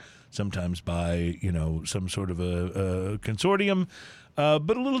Beer, sometimes by, some sort of a consortium,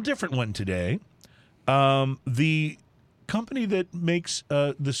 but a little different one today. The company that makes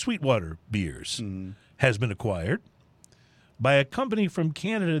the Sweetwater beers has been acquired by a company from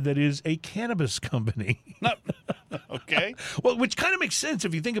Canada that is a cannabis company. Okay. Well, which kind of makes sense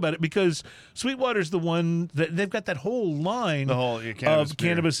if you think about it, because Sweetwater's the one that they've got that whole line of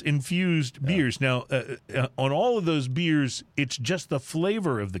cannabis-infused beers. Now, on all of those beers, it's just the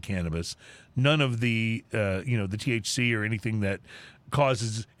flavor of the cannabis, none of the the THC or anything that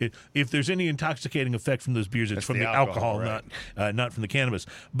causes it. If there's any intoxicating effect from those beers, it's from the alcohol, right? not from the cannabis.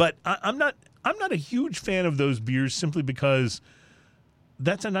 But I'm not a huge fan of those beers simply because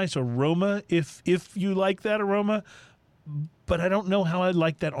that's a nice aroma if you like that aroma, but I don't know how I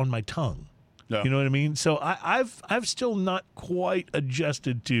like that on my tongue. No. You know what I mean? So I've still not quite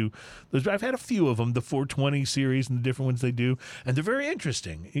adjusted to those. I've had a few of them, the 420 series and the different ones they do, and they're very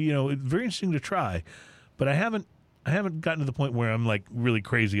interesting. Very interesting to try, but I haven't gotten to the point where I'm like really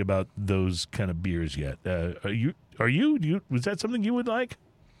crazy about those kind of beers yet. Are you? Was that something you would like?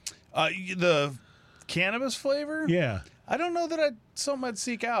 The cannabis flavor? Yeah. I don't know that something I'd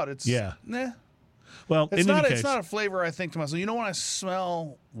seek out. It's nah. Well, it's not a flavor I think to myself. When I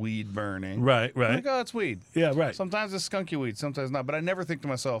smell weed burning, right? I'm like, oh, it's weed. Yeah, right. Sometimes it's skunky weed, sometimes not. But I never think to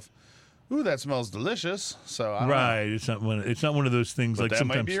myself, ooh, that smells delicious. So I don't know. It's not one of those things. But like that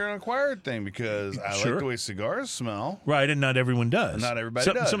sometimes might be an acquired thing because I like the way cigars smell. Right, and not everyone does. And not everybody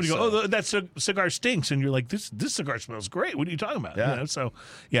does. Somebody goes, "Oh, that cigar stinks," and you're like, "This cigar smells great. What are you talking about?"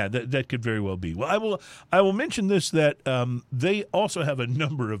 Yeah. That could very well be. Well, I will mention this that they also have a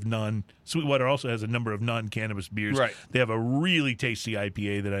number of Sweetwater also has a number of non-cannabis beers. Right. They have a really tasty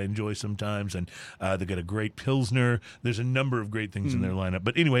IPA that I enjoy sometimes, and they got a great Pilsner. There's a number of great things in their lineup.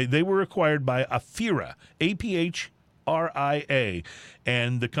 But anyway, they were acquired by Aphria, APHRIA,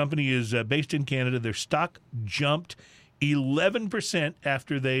 and the company is based in Canada. Their stock jumped 11%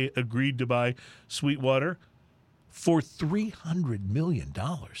 after they agreed to buy Sweetwater for $300 million.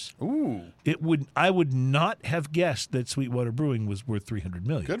 Ooh. I would not have guessed that Sweetwater Brewing was worth $300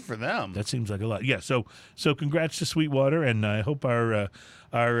 million. Good for them. That seems like a lot. Yeah, so congrats to Sweetwater, and I hope our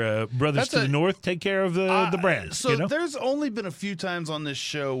brothers to the north take care of the brand. So there's only been a few times on this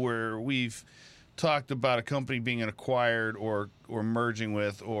show where we've talked about a company being acquired or merging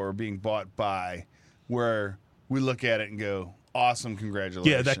with or being bought by where we look at it and go, awesome, congratulations.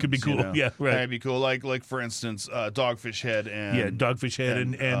 Yeah, that could be cool. Yeah, right. That'd be cool. Like for instance, Dogfish Head and Dogfish Head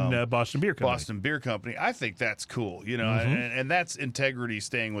and Boston Beer Company. Boston Beer Company. I think that's cool, and that's integrity,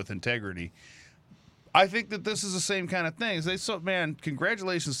 staying with integrity. I think that this is the same kind of thing. Man,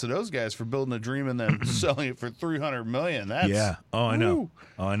 congratulations to those guys for building a dream and then selling it for $300 million. That's I know.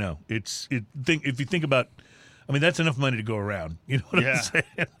 Oh, I know. If you think about, I mean, that's enough money to go around. You know what I'm saying?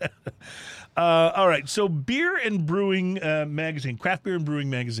 All right. So, Beer and Brewing Magazine, Craft Beer and Brewing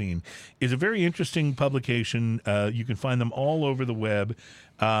Magazine, is a very interesting publication. You can find them all over the web.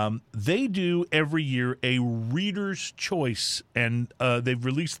 They do every year a Reader's Choice, and they've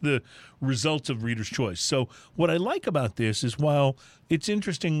released the results of Reader's Choice. So what I like about this is, while it's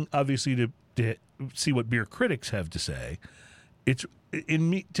interesting, obviously, to see what beer critics have to say, it's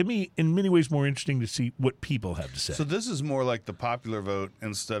to me in many ways more interesting to see what people have to say. So this is more like the popular vote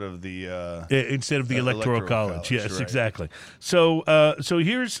instead of the electoral college. Yes, right. Exactly. So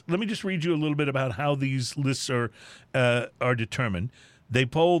let me just read you a little bit about how these lists are determined. They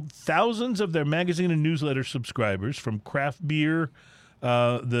polled thousands of their magazine and newsletter subscribers from craft beer.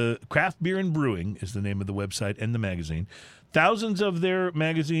 The Craft Beer and Brewing is the name of the website and the magazine. Thousands of their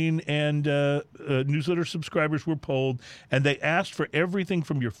magazine and newsletter subscribers were polled, and they asked for everything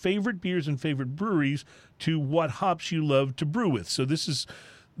from your favorite beers and favorite breweries to what hops you love to brew with. So this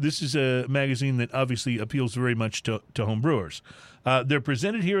is a magazine that obviously appeals very much to home brewers. They're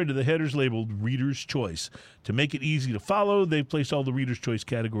presented here under the headers labeled Reader's Choice. To make it easy to follow, they've placed all the Reader's Choice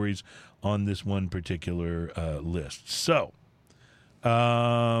categories on this one particular list. So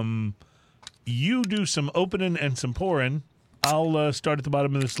you do some opening and some pouring. I'll start at the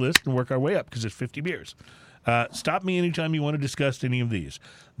bottom of this list and work our way up because there's 50 beers. Stop me anytime you want to discuss any of these.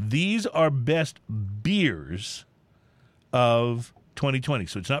 These are best beers of 2020.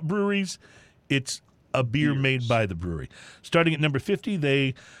 So it's not breweries. It's a beer made by the brewery. Starting at number 50,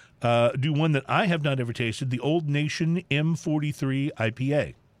 they do one that I have not ever tasted, the Old Nation M43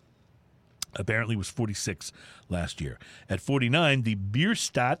 IPA. Apparently was 46 last year. At 49, the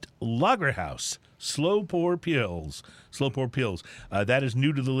Bierstadt Lagerhaus Slow Pour Pills. That is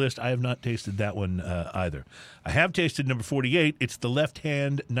new to the list. I have not tasted that one either. I have tasted number 48. It's the Left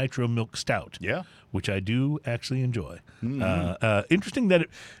Hand Nitro Milk Stout. Yeah. Which I do actually enjoy. Interesting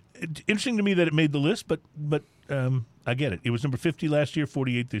to me that it made the list, but I get it. It was number 50 last year,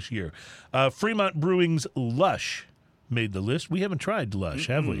 48 this year. Fremont Brewing's Lush made the list. We haven't tried Lush,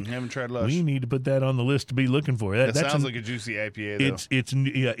 have we? Haven't tried Lush. We need to put that on the list to be looking for. That sounds like a juicy IPA, though.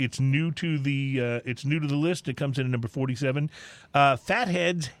 It's new to the list. It comes in at number 47.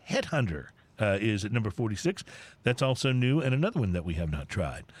 Fathead's Headhunter is at number 46. That's also new, and another one that we have not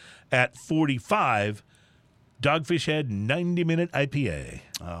tried. At 45, Dogfish Head 90-minute IPA.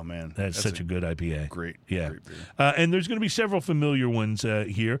 Oh, man. That's such a good IPA. Great beer. Yeah. And there's going to be several familiar ones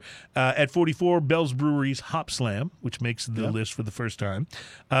here. At 44, Bell's Brewery's Hop Slam, which makes the list for the first time.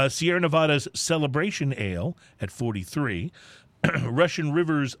 Sierra Nevada's Celebration Ale at 43. Russian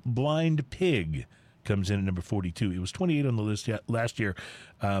River's Blind Pig comes in at number 42. It was 28 on the list last year.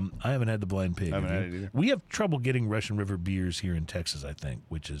 I haven't had the Blind Pig. I haven't had it either. We have trouble getting Russian River beers here in Texas, I think,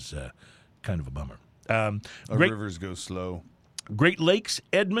 which is kind of a bummer. Rivers go slow. Great Lakes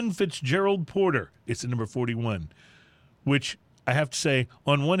Edmund Fitzgerald Porter. It's at number 41, which I have to say,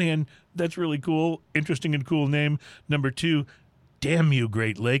 on one hand, that's really cool, interesting and cool name. Number two, damn you,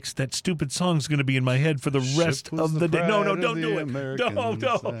 Great Lakes. That stupid song's going to be in my head for the rest of the day. No, don't do it.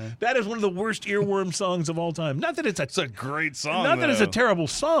 No. That is one of the worst earworm songs of all time. Not that it's a great song. Not that it's a terrible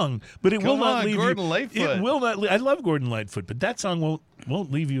song, but it will not leave Gordon you. Lightfoot. It will not. I love Gordon Lightfoot, but that song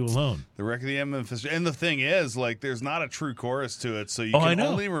won't leave you alone. The Wreck of the Edmund Fitzgerald. And the thing is, like, there's not a true chorus to it, so you can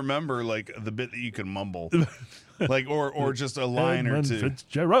only remember like the bit that you can mumble. Like or just a line Edmund or two.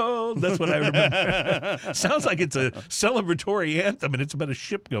 Fitzgerald. That's what I remember. Sounds like it's a celebratory anthem, and it's about a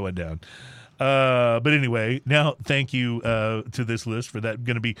ship going down. But anyway, now thank you to this list for that. I'm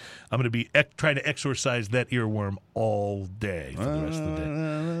going to be trying to exorcise that earworm all day for the rest of the day.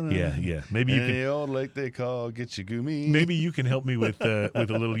 Yeah. Maybe you can. Old lake they call get you goomy. Maybe you can help me with a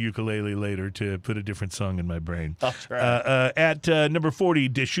little ukulele later to put a different song in my brain. I'll try. At number 40,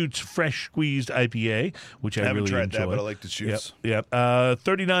 Deschutes Fresh Squeezed IPA, which I really enjoy. Haven't tried that, but I like Deschutes. Yep.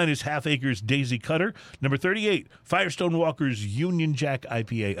 39 is Half Acres Daisy Cutter. Number 38, Firestone Walker's Union Jack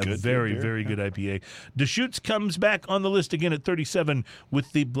IPA, a very good IPA. Deschutes comes back on the list again at 37 with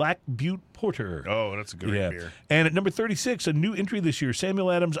the Black Butte Porter. Oh, that's a great beer. And at number 36, a new entry this year,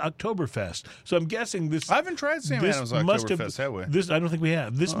 Samuel Adams Oktoberfest. So I'm guessing this. I haven't tried Samuel Adams Oktoberfest, have we? I don't think we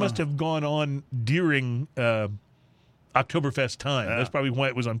have. This must have gone on during Oktoberfest time. Yeah. That's probably why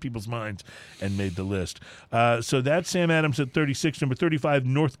it was on people's minds and made the list. So that's Sam Adams at 36. Number 35,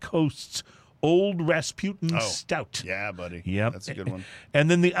 North Coast's Old Rasputin Stout. Yeah, buddy. Yep. That's a good one. And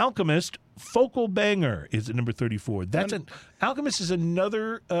then the Alchemist Focal Banger is at number 34. Alchemist is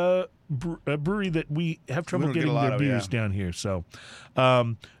another brewery that we have trouble don't get getting a lot their of, beers down here. So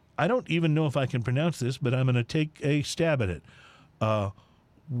I don't even know if I can pronounce this, but I'm going to take a stab at it.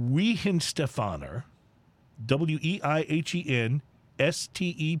 Weihenstephaner, Weihenstephaner.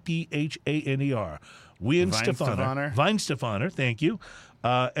 Weihenstephaner? Weihenstephaner, thank you.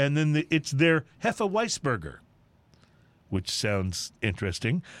 And then it's their Hefeweisburger, which sounds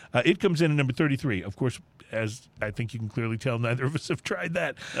interesting. It comes in at number 33. Of course, as I think you can clearly tell, neither of us have tried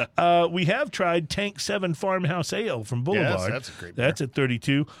that. We have tried Tank 7 Farmhouse Ale from Boulevard. Yes, that's a great beer. That's at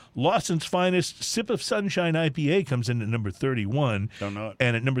 32. Lawson's Finest Sip of Sunshine IPA comes in at number 31. Don't know it.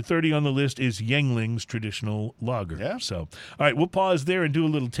 And at number 30 on the list is Yuengling's Traditional Lager. Yeah. So, all right, we'll pause there and do a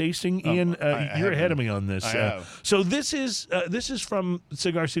little tasting. Ian, you're ahead of me on this. I have. So this is from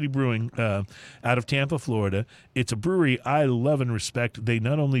Cigar City Brewing out of Tampa, Florida. It's a brewery I love and respect. They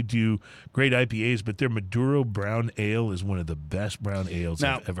not only do great IPAs, but their Maduro Brown Ale is one of the best brown ales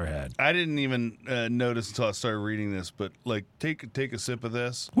I've ever had. I didn't even notice until I started reading this, but like take a sip of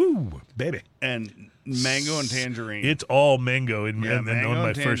this. Woo, baby. And mango and tangerine. It's all mango and mango on my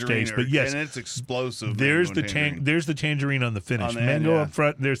and first tangerine taste. But yes, and it's explosive. there's mango the and tangerine. there's the tangerine on the finish. On the Mango end, yeah. up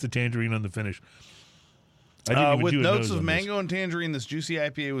front, there's the tangerine on the finish. I didn't even with do a notes nose of on this. mango and tangerine, this juicy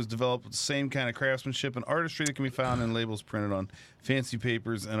IPA was developed with the same kind of craftsmanship and artistry that can be found in labels printed on fancy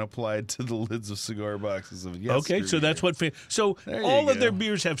papers and applied to the lids of cigar boxes of yesteryear. Okay, so that's what. So There all you of their go.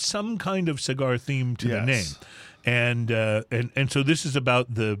 beers have some kind of cigar theme to the name, Yes. and so this is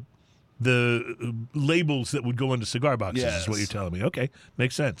about the labels that would go into cigar boxes. Is what Yes. you're telling me? Okay,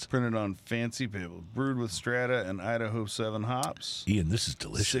 makes sense. Printed on fancy paper, brewed with Strata and Idaho 7 hops. Ian, this is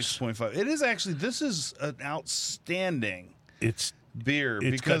delicious. 6.5. It is actually. This is an outstanding It's beer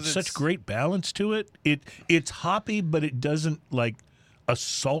it's got because such great balance to it. It's hoppy, but it doesn't like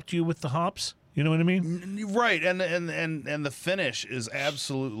assault you with the hops. You know what I mean? Right, and the finish is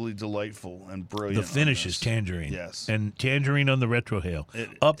absolutely delightful and brilliant. The finish on is this. tangerine. Yes. And tangerine on the retrohale. It-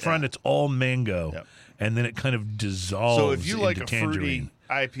 Up front, yeah. it's all mango. Yep. And then it kind of dissolves So if you like into a tangerine. fruity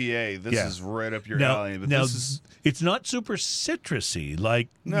IPA, this Yeah. is right up your Now, alley. But now this is it's not super citrusy. Like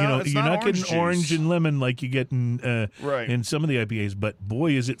No, it's you're not not getting orange orange juice. and lemon like you get in Right. in some of the IPAs. But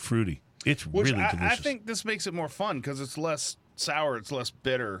boy, is it fruity! It's which really delicious. I think this makes it more fun because it's less sour, it's less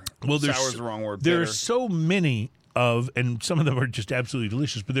bitter. Well, sour is the wrong word. There bitter. are so many of, and some of them are just absolutely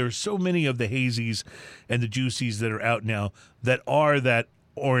delicious. But there are so many of the hazies and the juicies that are out now that are that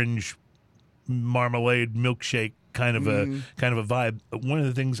orange marmalade milkshake kind of a vibe. One of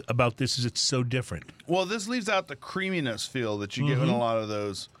the things about this is it's so different. Well, this leaves out the creaminess feel that you get in a lot of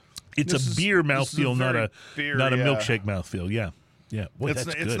those. It's This a is- beer this is mouthfeel, not very a beer, not a yeah. milkshake mouthfeel. Yeah, yeah. Boy, It's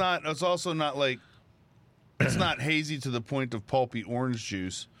that's it's good. not. It's also not like it's not hazy to the point of pulpy orange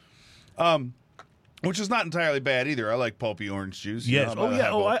juice, which is not entirely bad either. I like pulpy orange juice. you Yes. know, I'm Oh not a yeah.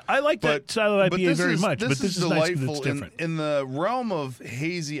 highball. I like that style of IPA very much. But this is nice 'cause delightful. it's different. In the realm of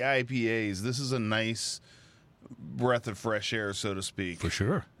hazy IPAs, this is a nice breath of fresh air, so to speak. For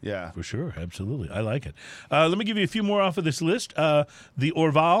sure. Yeah. For sure. Absolutely. I like it. Let me give you a few more off of this list. The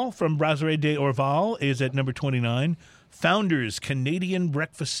Orval from Brasserie de Orval is at number 29. Founders Canadian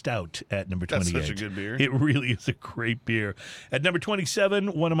Breakfast Stout at number 28. That's such a good beer. It really is a great beer. At number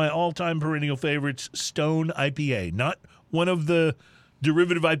 27, one of my all-time perennial favorites, Stone IPA. Not one of the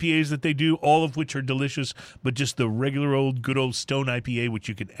derivative IPAs that they do, all of which are delicious, but just the regular old, good old Stone IPA, which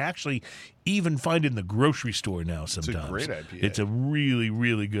you can actually even find in the grocery store now sometimes. great IPA. It's a really,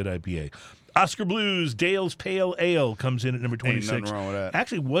 really good IPA. Oscar Blues Dale's Pale Ale comes in at number 26. Ain't nothing wrong with that.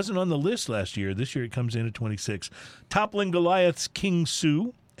 Actually wasn't on the list last year. This year it comes in at 26. Toppling Goliath's King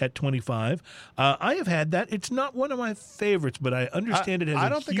Sue at 25. I have had that. It's not one of my favorites, but I understand it has I a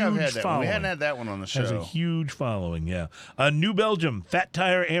don't think I've huge had that one. following. We hadn't had that one on the show. Has a huge following, yeah. New Belgium Fat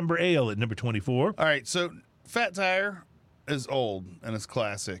Tire Amber Ale at number 24. All right, so Fat Tire is old and it's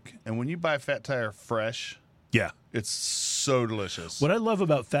classic, and when you buy Fat Tire fresh, Yeah. it's so delicious. What I love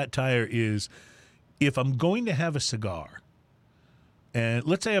about Fat Tire is if I'm going to have a cigar, and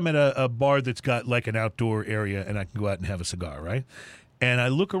let's say I'm at a bar that's got like an outdoor area and I can go out and have a cigar, right? And I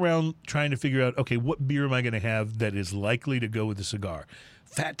look around trying to figure out, okay, what beer am I going to have that is likely to go with the cigar?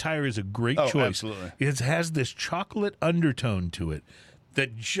 Fat Tire is a great Oh, choice. absolutely. It has this chocolate undertone to it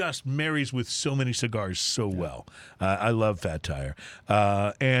that just marries with so many cigars so well. I love Fat Tire.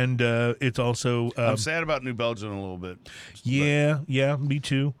 And it's also... I'm sad about New Belgium a little bit. Yeah, me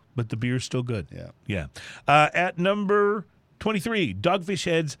too. But the beer's still good. Yeah. At number 23, Dogfish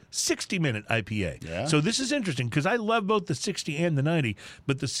Head's 60-minute IPA. Yeah. So this is interesting because I love both the 60 and the 90,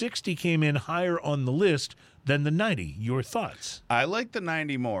 but the 60 came in higher on the list than the 90. Your thoughts? I like the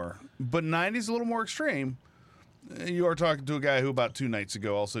 90 more, but 90's a little more extreme. You are talking to a guy who about 2 nights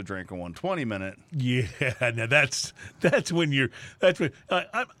ago also drank a 120-minute. Yeah, now that's when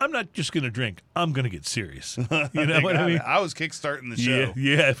I'm not just going to drink. I'm going to get serious. You know what I mean? I was kickstarting the show.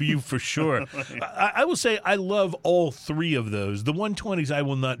 Yeah, for you for sure. I will say I love all 3 of those. The 120s I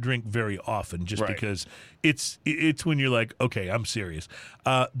will not drink very often just because it's when you're like, okay, I'm serious.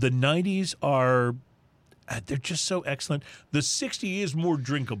 The 90s are... they're just so excellent. The 60 is more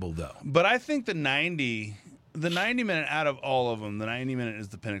drinkable, though. But I think the 90-minute out of all of them, the 90-minute is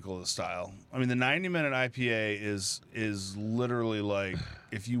the pinnacle of the style. I mean, the 90-minute IPA is literally like,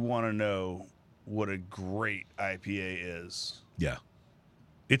 if you want to know what a great IPA is. Yeah.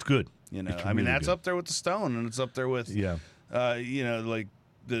 It's good. You know, it's I mean, really that's good. up there with the Stone, and it's up there with, like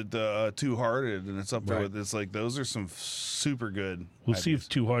the Two Hearted, and it's up there with, it's like, those are some super good. We'll see if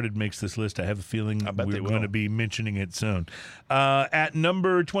Two Hearted makes this list. I have a feeling I bet we're they will. going to be mentioning it soon. At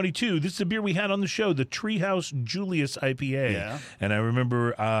number 22, this is a beer we had on the show, the Treehouse Julius IPA. Yeah. And I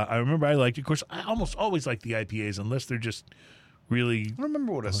remember I liked it. Of course, I almost always like the IPAs unless they're just really... I don't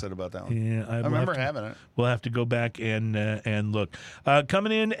remember what I said about that one. Yeah, I remember having it. We'll have to go back and look.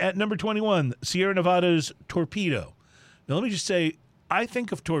 Coming in at number 21, Sierra Nevada's Torpedo. Now, let me just say, I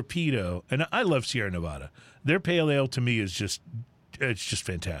think of Torpedo, and I love Sierra Nevada. Their pale ale to me is just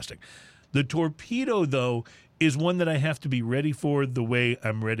fantastic. The Torpedo, though, is one that I have to be ready for the way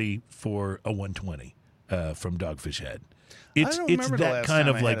I'm ready for a 120 from Dogfish Head. It's remember the that last kind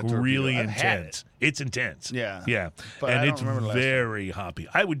time of I like had a Torpedo. really I've had intense. It's intense. Yeah. But And I don't it's remember the last time. very hoppy.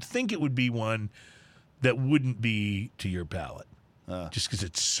 I would think it would be one that wouldn't be to your palate, just because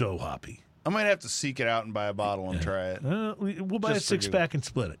it's so hoppy. I might have to seek it out and buy a bottle and try it. We'll buy Just a for 6-pack and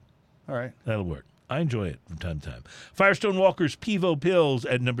split it. All right. That'll work. I enjoy it from time to time. Firestone Walker's Pivo Pills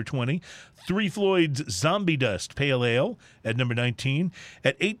at number 20. Three Floyd's Zombie Dust Pale Ale at number 19.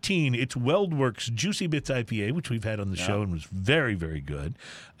 At 18, it's Weldworks Juicy Bits IPA, which we've had on the show and was very, very good.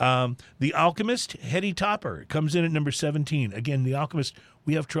 The Alchemist Heady Topper comes in at number 17. Again, The Alchemist,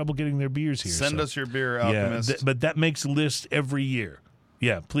 we have trouble getting their beers here. Send us your beer, Alchemist. Yeah, but that makes a list every year.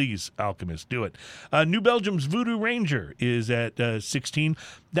 Yeah, please, Alchemist, do it. New Belgium's Voodoo Ranger is at 16.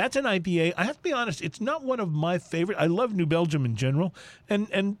 That's an IPA. I have to be honest, it's not one of my favorite. I love New Belgium in general,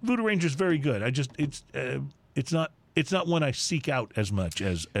 and Voodoo Ranger is very good. It's not one I seek out as much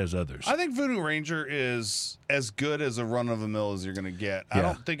as others. I think Voodoo Ranger is as good as a run-of-the-mill as you're going to get. I Yeah.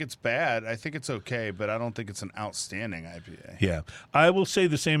 don't think it's bad. I think it's okay, but I don't think it's an outstanding IPA. Yeah. I will say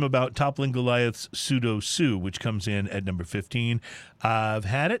the same about Toppling Goliath's Pseudo Sue, which comes in at number 15. I've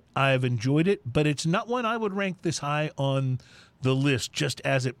had it. I've enjoyed it, but it's not one I would rank this high on the list just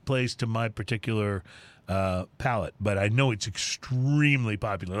as it plays to my particular palate. But I know it's extremely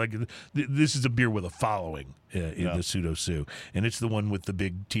popular. Like this is a beer with a following in the Pseudo Sue, and it's the one with the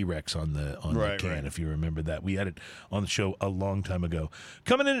big T-Rex on the can. Right. If you remember that, we had it on the show a long time ago.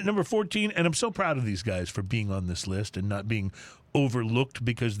 Coming in at number 14, and I'm so proud of these guys for being on this list and not being overlooked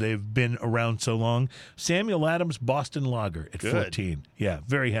because they've been around so long. Samuel Adams Boston Lager at 14. Yeah,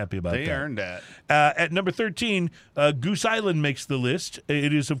 very happy about that. They earned that. At number 13, Goose Island makes the list.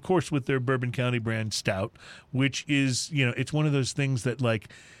 It is, of course, with their Bourbon County brand stout, which is, it's one of those things that, like,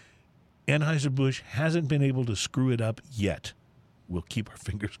 Anheuser-Busch hasn't been able to screw it up yet. We'll keep our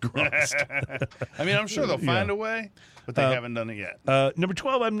fingers crossed. I mean, I'm sure they'll find a way, but they haven't done it yet. Number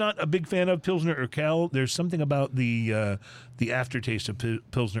 12, I'm not a big fan of Pilsner Urquell. There's something about the aftertaste of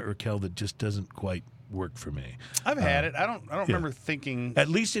Pilsner Urquell that just doesn't quite work for me. I've had it. I don't remember thinking At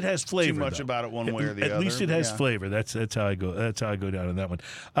least it has flavor. too much though. about it one way or the other. At least it has flavor. That's how I go. That's how I go down on that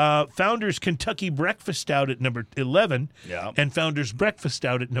one. Founders Kentucky Breakfast Stout at number 11. Yeah. And Founders Breakfast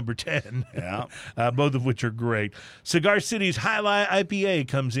Stout at number 10. Yeah. Both of which are great. Cigar City's High Life IPA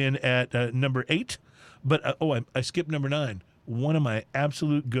comes in at number 8. But I skipped number 9. One of my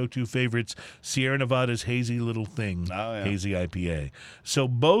absolute go-to favorites, Sierra Nevada's Hazy Little Thing, Hazy IPA. So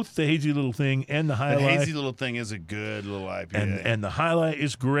both the Hazy Little Thing and the High The Life. Hazy Little Thing is a good little IPA. And the highlight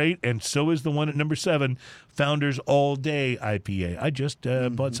is great, and so is the one at number 7, Founders All Day IPA. I just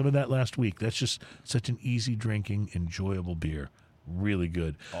bought some of that last week. That's just such an easy drinking, enjoyable beer. Really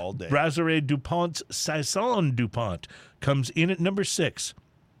good. All day. Brasserie DuPont's Saison DuPont comes in at number 6.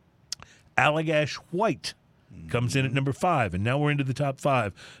 Allagash White comes in at number 5, and now we're into the top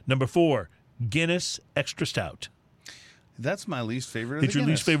 5. Number 4, Guinness Extra Stout. That's my least favorite of It's the your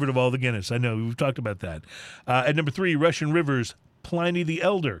least Guinness. favorite of all the Guinness. I know. We've talked about that. At number 3, Russian River's Pliny the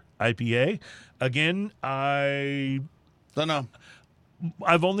Elder IPA. Again, I've Don't know.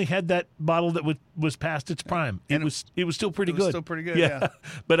 only had that bottle that was past its prime. It was still pretty It was good. still pretty good, yeah.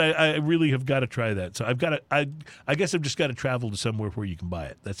 But I really have got to try that. So I guess I've just got to travel to somewhere where you can buy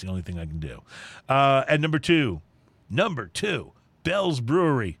it. That's the only thing I can do. At number 2, Bell's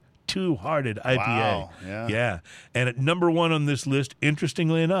Brewery Two-Hearted IPA. Wow, yeah. And at number 1 on this list,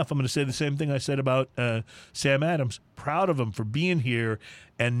 interestingly enough, I'm going to say the same thing I said about Sam Adams. Proud of him for being here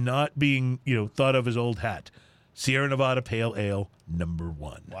and not being, thought of as old hat. Sierra Nevada Pale Ale, number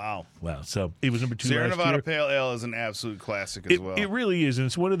 1. Wow. So it was number 2 Sierra last Nevada year. Pale Ale is an absolute classic as well. It really is, and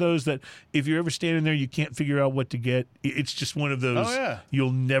it's one of those that if you're ever standing there, you can't figure out what to get. It's just one of those. Oh, yeah.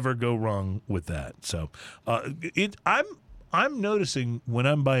 You'll never go wrong with that. So, I'm noticing when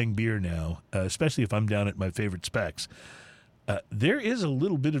I'm buying beer now, especially if I'm down at my favorite specs, there is a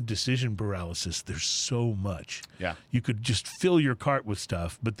little bit of decision paralysis. There's so much. Yeah. You could just fill your cart with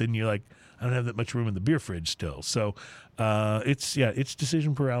stuff, but then you're like, I don't have that much room in the beer fridge still. So it's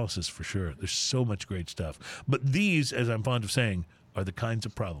decision paralysis for sure. There's so much great stuff. But these, as I'm fond of saying, are the kinds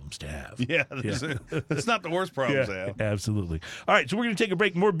of problems to have. Yeah, that's not the worst problems to have. Absolutely. All right, so we're going to take a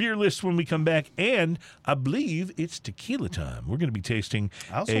break. More beer lists when we come back, and I believe it's tequila time. We're going to be tasting.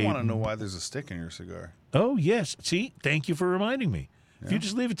 I also want to know why there's a stick in your cigar. Oh yes, see, thank you for reminding me. If you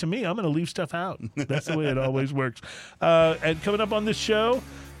just leave it to me, I'm going to leave stuff out. That's the way it always works. And coming up on this show,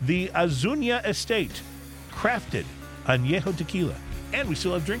 the Azuña Estate crafted añejo tequila, and we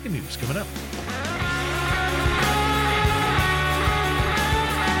still have drinking news coming up.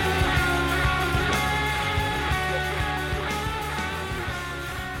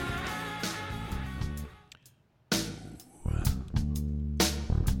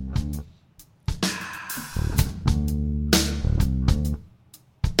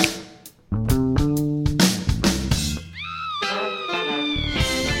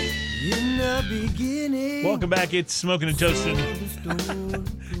 Welcome back. It's Smoking and Toasting.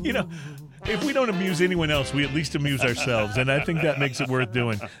 If we don't amuse anyone else, we at least amuse ourselves, and I think that makes it worth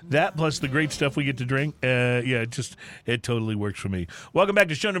doing. That plus the great stuff we get to drink, it totally works for me. Welcome back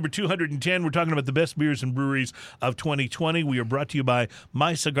to show number 210. We're talking about the best beers and breweries of 2020. We are brought to you by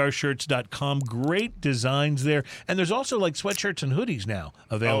MyCigarShirts.com. Great designs there, and there's also like sweatshirts and hoodies now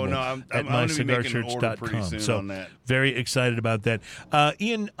available I'm at going to be making an order pretty MyCigarShirts.com. soon So on that. very excited about that.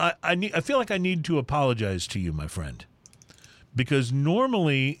 Ian, I feel like I need to apologize to you, my friend. Because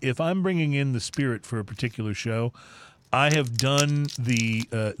normally, if I'm bringing in the spirit for a particular show, I have done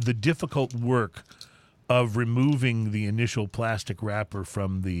the difficult work of removing the initial plastic wrapper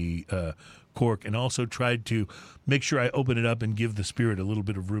from the cork, and also tried to make sure I open it up and give the spirit a little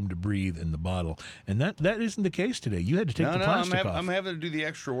bit of room to breathe in the bottle. And that isn't the case today. You had to take the plastic off. I'm having to do the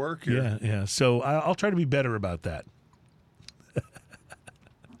extra work here. Yeah. So I'll try to be better about that.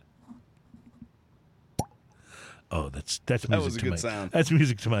 Oh, that's music was a to good my sound. That's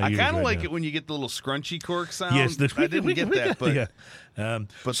music to my I ears. kind of right like now. it when you get the little scrunchy cork sound. Yes, I didn't get that,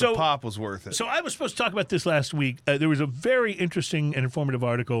 but the pop was worth it. So I was supposed to talk about this last week. There was a very interesting and informative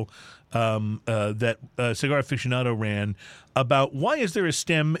article that Cigar Aficionado ran about why is there a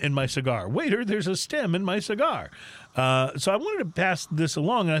stem in my cigar? Waiter, there's a stem in my cigar. So I wanted to pass this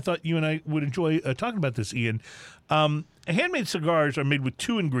along, and I thought you and I would enjoy talking about this, Ian. Handmade cigars are made with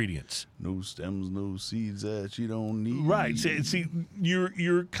 2 ingredients. No stems, no seeds that you don't need. Right. See,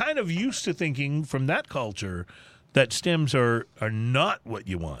 you're kind of used to thinking from that culture that stems are not what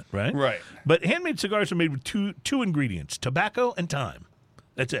you want, right? Right. But handmade cigars are made with two ingredients: tobacco and thyme.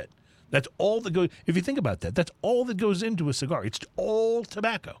 That's it. That's all that goes. If you think about that, that's all that goes into a cigar. It's all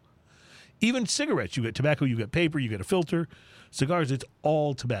tobacco. Even cigarettes, you get tobacco, you get paper, you get a filter. Cigars, it's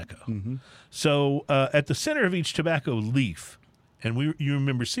all tobacco. Mm-hmm. So at the center of each tobacco leaf, and you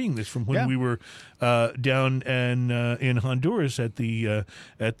remember seeing this from when we were down in Honduras at the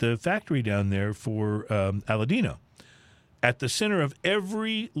factory down there for Aladino. At the center of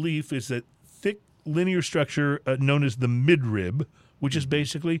every leaf is that thick linear structure known as the midrib, which is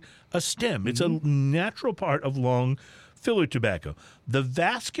basically a stem. It's a natural part of long filler tobacco. The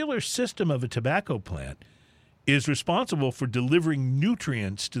vascular system of a tobacco plant is responsible for delivering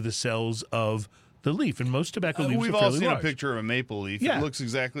nutrients to the cells of the leaf, and most tobacco leaves We've are all fairly seen large. a picture of a maple leaf. Yeah. It looks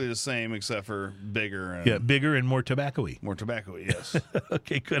exactly the same except for bigger. And bigger and more tobacco-y. more tobacco-y, yes.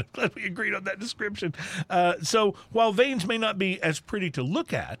 Okay, good. I'm glad we agreed on that description. So while veins may not be as pretty to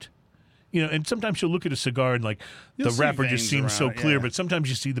look at, and sometimes you'll look at a cigar and like You'll the see wrapper just veins seems so around it, clear, yeah. but sometimes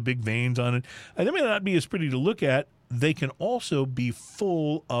you see the big veins on it. And they may not be as pretty to look at. They can also be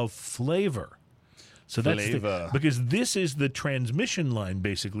full of flavor. So that's Flavor. because this is the transmission line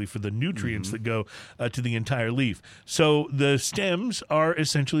basically for the nutrients Mm-hmm. that go to the entire leaf. So the stems are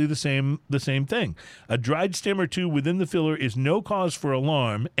essentially the same thing. A dried stem or two within the filler is no cause for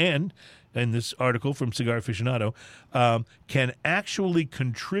alarm, and in this article from Cigar Aficionado, can actually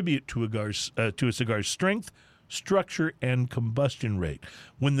contribute to a cigar's strength, structure, and combustion rate.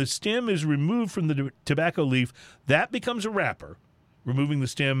 When the stem is removed from the tobacco leaf, that becomes a wrapper. Removing the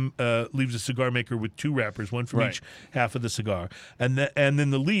stem leaves a cigar maker with 2 wrappers, one from Right. each half of the cigar, and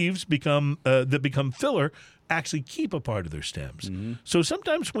then the leaves that become filler actually keep a part of their stems. So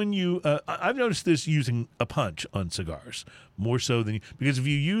sometimes when I've noticed this using a punch on cigars more so than because if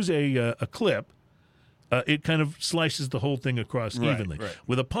you use a clip. It kind of slices the whole thing across Right, evenly. right.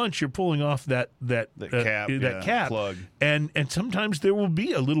 With a punch, you're pulling off that cap, plug. and sometimes there will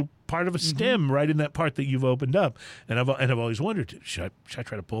be a little part of a stem right in that part that you've opened up. And I've always wondered, should I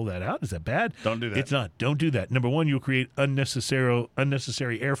try to pull that out? Is that bad? Don't do that. It's not. Don't do that. Number one, you'll create unnecessary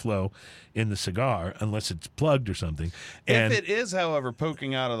airflow in the cigar unless it's plugged or something. And If it is, however,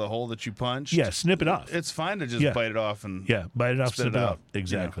 poking out of the hole that you punched, yeah, snip it off. it's fine to just Yeah. bite it off and Yeah, bite it off, Spit snip it it out. out.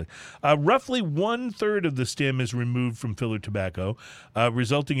 Exactly. Roughly 1/3 of the stem is removed from filler tobacco,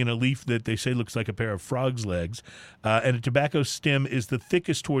 resulting in a leaf that they say looks like a pair of frog's legs. And a tobacco stem is the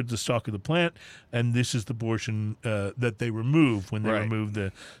thickest towards the stalk of the plant, and this is the portion that they remove when they Right. remove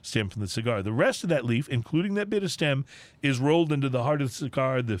the stem from the cigar. The rest of that leaf, including that bit of stem, is rolled into the heart of the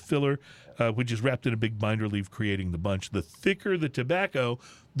cigar, the filler, which is wrapped in a big binder leaf, creating the bunch. The thicker the tobacco,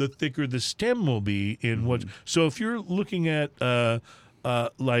 the thicker the stem will be in what. So if you're looking at a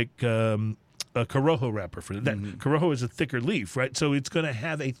Corojo wrapper for that, Corojo is a thicker leaf, right? So it's going to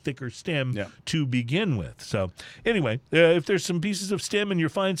have a thicker stem Yeah. to begin with. So anyway, if there's some pieces of stem in your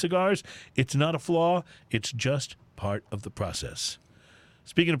fine cigars, it's not a flaw. It's just part of the process.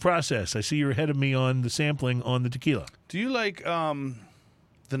 Speaking of process, I see you're ahead of me on the sampling on the tequila. Do you like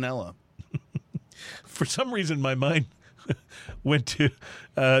vanilla? For some reason, my mind went to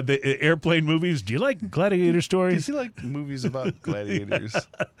the airplane movies. Do you like gladiator Do you stories? see like movies about gladiators?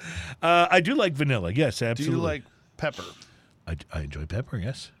 I do like vanilla. Yes, Do absolutely. you like pepper? I enjoy pepper.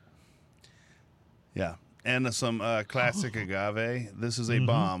 Yes. Yeah. And some classic agave. This is a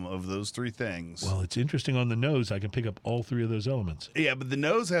bomb of those 3 things. Well, it's interesting on the nose. I can pick up all 3 of those elements. Yeah, but the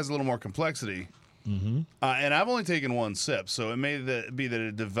nose has a little more complexity. And I've only taken 1 sip, so it may be that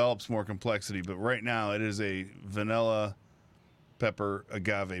it develops more complexity. But right now, it is a vanilla pepper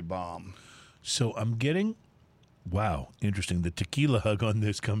agave bomb. So I'm getting, wow, interesting. The tequila hug on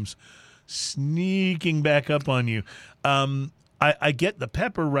this comes sneaking back up on you. I get the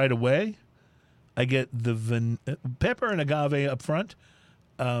pepper right away. I get the pepper and agave up front.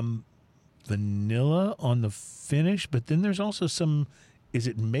 Vanilla on the finish, but then there's also some. Is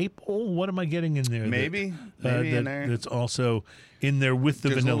it maple? What am I getting in there? Maybe in there. That's also in there with the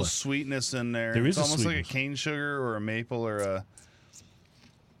There's a vanilla. little sweetness in there. There is it's a almost like a sweetness. cane sugar or a maple or a.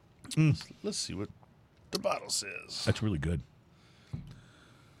 Let's see what the bottle says. That's really good.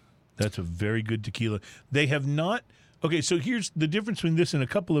 That's a very good tequila. They have not. Okay, so here's the difference between this and a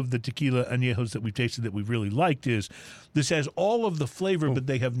couple of the tequila añejos that we've tasted that we've really liked is this has all of the flavor, but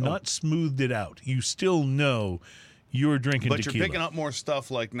they have not smoothed it out. You still know you're drinking But tequila. you're picking up more stuff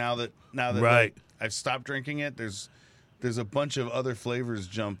like now that Right. like, I've stopped drinking it. There's a bunch of other flavors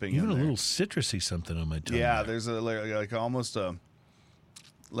jumping Even in a there. little citrusy something on my tongue. Yeah, there. there's a like almost a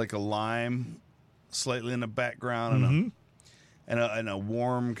lime slightly in the background and a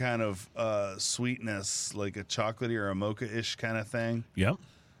warm kind of sweetness, like a chocolatey or a mocha-ish kind of thing. Yeah.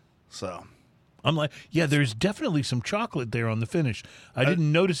 So I'm like, yeah, there's definitely some chocolate there on the finish. I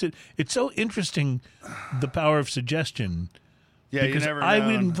didn't notice it. It's so interesting, the power of suggestion. yeah, Because you never I know.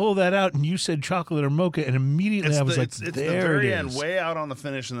 didn't pull that out, and you said chocolate or mocha, and immediately I was like, it's the there very it end, is. way out on the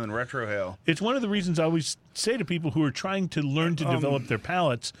finish, and then retrohale. It's one of the reasons I always say to people who are trying to learn to develop their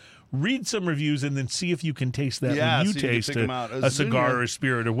palates, read some reviews and then see if you can taste that Yeah, when you so you can taste pick 'em out. a cigar Azuñia- or a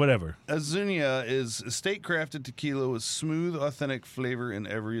spirit or whatever. Azuñia is estate-crafted tequila with smooth, authentic flavor in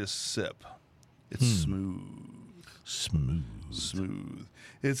every sip. It's smooth.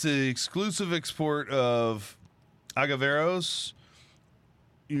 It's an exclusive export of Agaveros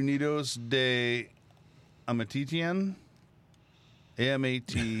Unidos de Amatitian,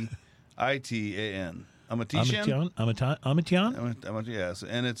 Amatitan, Amatitian. Amatian? Yes,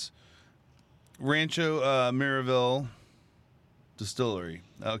 and it's Rancho Miraville Distillery.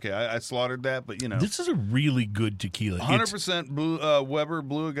 Okay, I slaughtered that, but This is a really good tequila. 100% Weber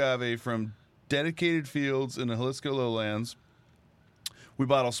Blue Agave from dedicated fields in the Jalisco lowlands. We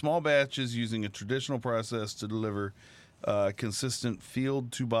bottle small batches using a traditional process to deliver consistent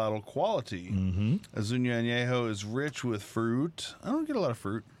field-to-bottle quality. Azuñia Añejo is rich with fruit. I don't get a lot of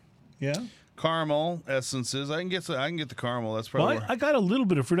fruit. Yeah. Caramel essences. I can get the caramel. That's probably Well, I got a little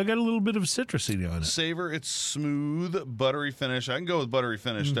bit of fruit. I got a little bit of citrusy on it. savor. It's smooth, buttery finish. I can go with buttery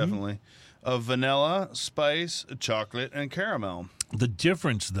finish definitely. Of vanilla, spice, chocolate, and caramel. The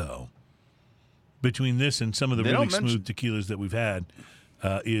difference, though, between this and some of the They really don't mention- smooth tequilas that we've had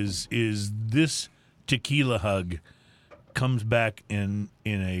is this tequila hug comes back in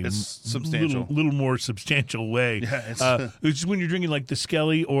a It's substantial. little more substantial way. Yeah, it's- It's just when you're drinking like the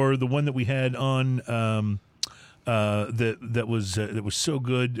Skelly or the one that we had on that was so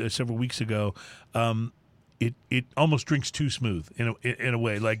good several weeks ago. It almost drinks too smooth in a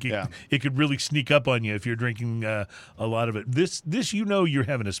way. Like it could really sneak up on you if you're drinking a lot of it. This you're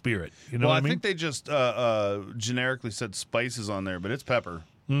having a spirit. You know Well, what I I mean? think they just generically said spices on there, but it's pepper.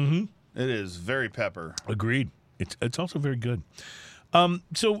 Mm-hmm. It is very pepper. Agreed. It's also very good.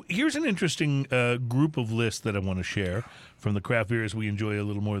 So here's an interesting group of lists that I want to share from the craft beers we enjoy a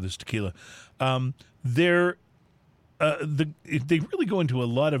little more of this tequila. They really go into a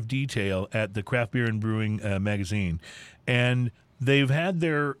lot of detail at the Craft Beer and Brewing magazine, and they've had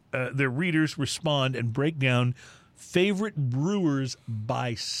their readers respond and break down favorite brewers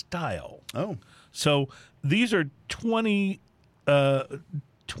by style. Oh, So these are 20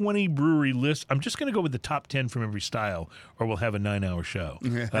 brewery lists. I'm just going to go with the top 10 from every style, or we'll have a 9-hour show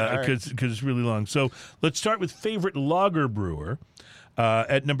because it's really long. So let's start with favorite lager brewer.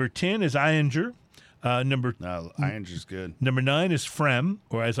 At number 10 is Eyinger. no, Einger's good. Number 9 is Frem,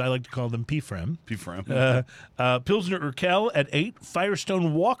 or as I like to call them, P-Frem. P-Frem. Pilsner Urquell at 8.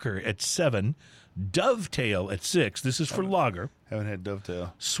 Firestone Walker at 7. Dovetail at 6. This is for lager. Haven't had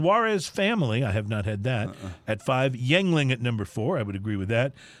Dovetail. Suarez Family, I have not had that, at 5. Yangling at number 4, I would agree with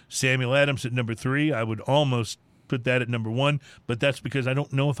that. Samuel Adams at number 3, I would almost put that at number 1, but that's because I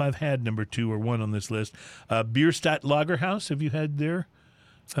don't know if I've had number 2 or 1 on this list. Bierstadt Lagerhaus, have you had their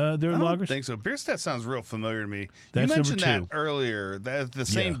I don't lagers? think so. Bierstadt sounds real familiar to me. That's you mentioned number 2. that earlier. That's the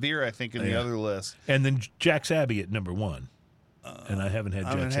same Yeah. beer, I think, in the other list. And then Jack's Abbey at number 1. And I haven't had I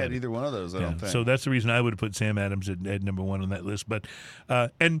haven't Jack's had Abbey. either one of those, I don't think. So that's the reason I would have put Sam Adams at number 1 on that list. But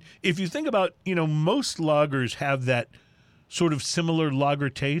and if you think about, most lagers have that sort of similar lager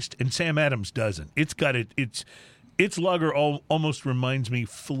taste, and Sam Adams doesn't. It's got its lager almost reminds me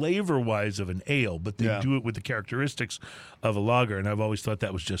flavor-wise of an ale, but they do it with the characteristics of a lager, and I've always thought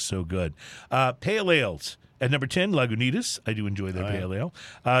that was just so good. Pale ales at number 10, Lagunitas. I do enjoy their pale ale.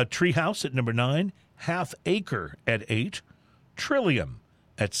 Treehouse at number 9, Half Acre at 8. Trillium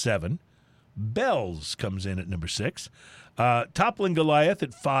at 7. Bell's comes in at number 6. Toppling Goliath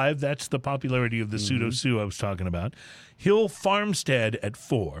at 5. That's the popularity of the Pseudo Sue I was talking about. Hill Farmstead at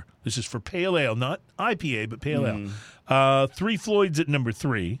 4. This is for pale ale, not IPA, but pale ale. Three Floyds at number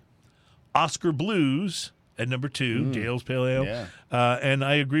 3. Oscar Blues at number 2. Dale's Pale Ale. Yeah. And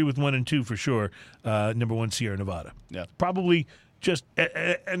I agree with 1 and 2 for sure. Number 1, Sierra Nevada. Yeah. Probably just,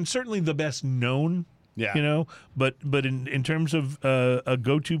 and certainly the best known. Yeah. But in terms of a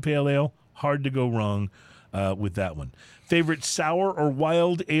go-to pale ale, hard to go wrong with that one. Favorite sour or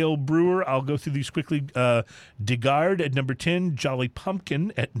wild ale brewer? I'll go through these quickly. Degard at number 10, Jolly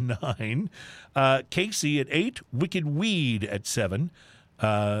Pumpkin at 9, Casey at 8, Wicked Weed at 7,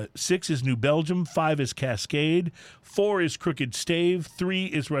 6 is New Belgium, 5 is Cascade, 4 is Crooked Stave, 3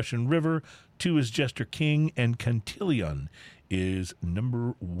 is Russian River, 2 is Jester King, and Cantillon is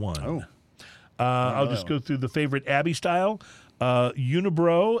number 1. Oh. I'll just go through the favorite Abbey style.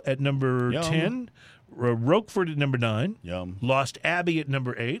 Unibrow at number Yum. 10. Roquefort at number 9. Yum. Lost Abbey at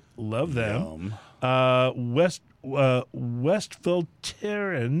number 8. Love them. Yum.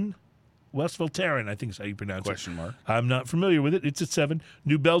 Westfelteren, I think is how you pronounce Question it. mark. I'm not familiar with it. It's at 7.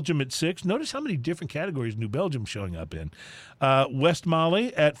 New Belgium at 6. Notice how many different categories New Belgium showing up in. West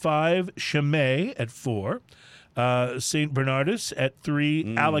Molly at 5. Chimay at 4. St. Bernardus at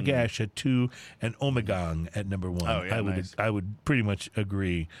 3, Allagash at 2, and Omegang at number 1. Oh, yeah, nice. I would pretty much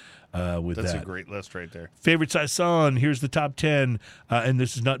agree with That's that. a great list right there. Favorite Saison, here's the top 10. And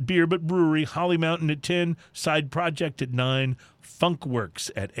this is not beer, but brewery. Holly Mountain at 10, Side Project at 9,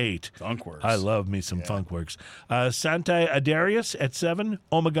 Funkworks at 8. Funkworks. I love me some Funkworks. Santa Adarius at 7,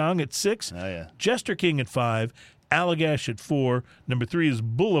 Omegang at 6, Oh, yeah. Jester King at 5, Allagash at 4. Number 3 is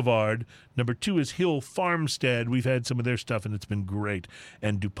Boulevard. Number 2 is Hill Farmstead. We've had some of their stuff, and it's been great.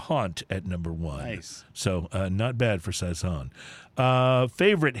 And DuPont at number 1. Nice. So not bad for Saison.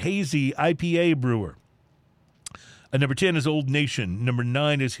 Favorite hazy IPA brewer. Number 10 is Old Nation. Number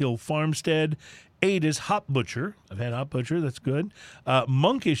 9 is Hill Farmstead. 8 is Hop Butcher. I've had Hop Butcher. That's good.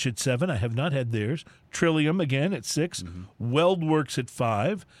 Monkish at 7. I have not had theirs. Trillium again at 6. Weldworks at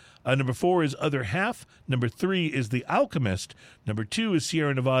 5. Number 4 is Other Half. Number 3 is The Alchemist. Number 2 is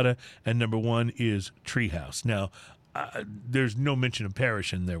Sierra Nevada. And number 1 is Treehouse. Now, there's no mention of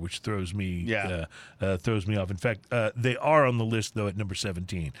Parrish in there, which throws me off. In fact, they are on the list, though, at number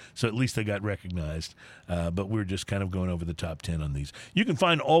 17. So at least they got recognized. But we're just kind of going over the top 10 on these. You can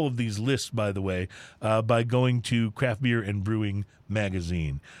find all of these lists, by the way, by going to Craft Beer and Brewing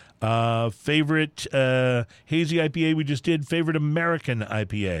Magazine. Favorite hazy IPA we just did. Favorite American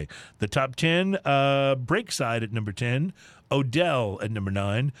IPA. The top 10, Breakside at number 10. Odell at number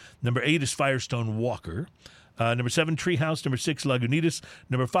 9. Number 8 is Firestone Walker. Number 7, Treehouse. Number 6, Lagunitas.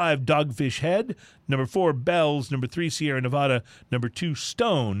 Number 5, Dogfish Head. Number 4, Bell's. Number 3, Sierra Nevada. Number 2,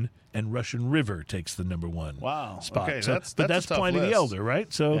 Stone. And Russian River takes the number 1 spot. Okay, so, that's that's a tough Pliny the list. Elder,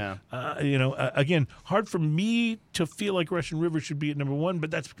 right? So, Yeah. again, hard for me to feel like Russian River should be at number 1, but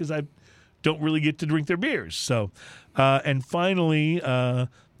that's because I don't really get to drink their beers. So, and finally, the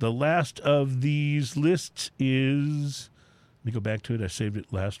last of these lists is... Let me go back to it. I saved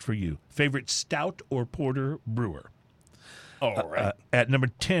it last for you. Favorite stout or porter brewer? All right. At number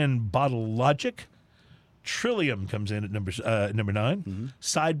 10, Bottle Logic. Trillium comes in at number 9.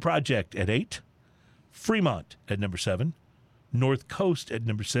 Side Project at 8. Fremont at number 7. North Coast at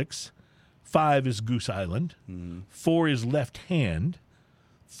number 6. 5 is Goose Island. 4 is Left Hand.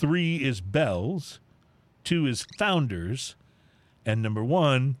 3 is Bell's. 2 is Founders. And number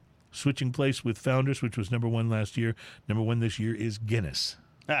 1... switching place with Founders, which was number 1 last year. Number 1 this year is Guinness.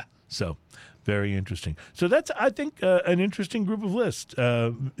 So, very interesting. So that's, I think, an interesting group of lists.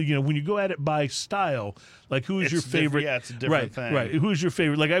 When you go at it by style, like who is your favorite? Yeah, it's a different thing. Right. Who's your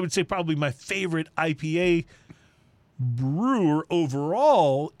favorite? Like I would say probably my favorite IPA brewer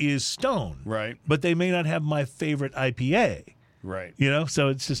overall is Stone. Right. But they may not have my favorite IPA. Right. So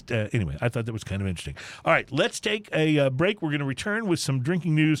it's just, anyway, I thought that was kind of interesting. All right, let's take a break. We're going to return with some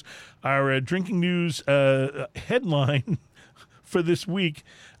drinking news. Our drinking news headline for this week,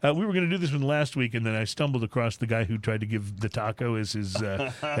 we were going to do this one last week, and then I stumbled across the guy who tried to give the taco as his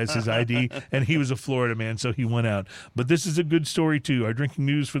ID, and he was a Florida man, so he won out. But this is a good story, too. Our drinking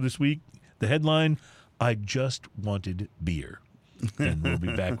news for this week, the headline, I just wanted beer. And we'll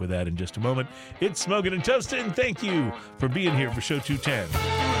be back with that in just a moment. It's Smoking and Toasting. Thank you for being here for Show 210.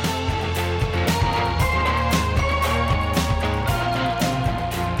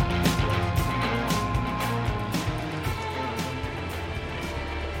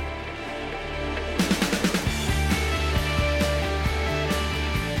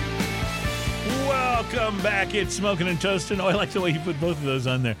 Welcome back. It's Smoking and Toasting. Oh, I like the way you put both of those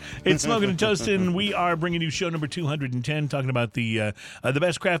on there. It's Smoking and Toasting. We are bringing you show number 210, talking about the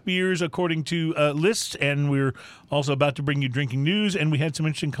best craft beers according to lists, and we're also about to bring you drinking news. And we had some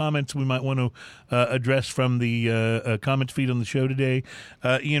interesting comments we might want to address from the comment feed on the show today.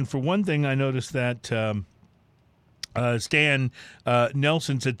 Ian, for one thing, I noticed that. Stan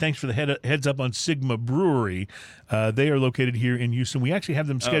Nelson said, thanks for the heads up on Sigma Brewery. They are located here in Houston. We actually have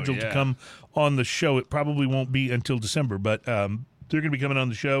them scheduled to come on the show. It probably won't be until December, but they're going to be coming on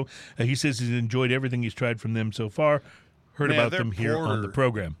the show. He says he's enjoyed everything he's tried from them so far. Heard about them here on the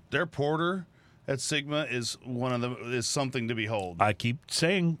program. Their porter at Sigma is is something to behold. I keep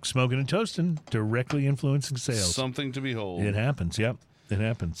saying Smoking and Toasting, directly influencing sales. Something to behold. It happens, yep. It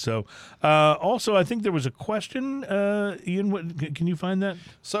happens. So, also, I think there was a question. Ian, can you find that?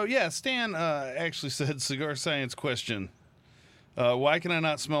 So, yeah, Stan actually said, cigar science question. Why can I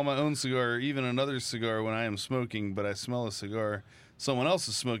not smell my own cigar or even another cigar when I am smoking, but I smell a cigar someone else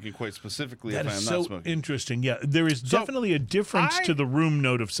is smoking quite specifically if I am not smoking? That is so interesting. Yeah, there is definitely a difference to the room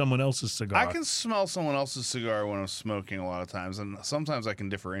note of someone else's cigar. I can smell someone else's cigar when I'm smoking a lot of times, and sometimes I can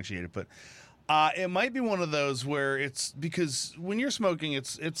differentiate it, but... it might be one of those where it's because when you're smoking,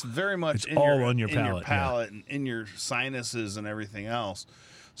 it's very much on your palate and in your sinuses and everything else.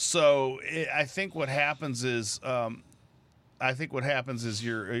 So I think what happens is,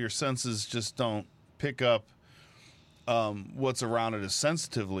 your senses just don't pick up what's around it as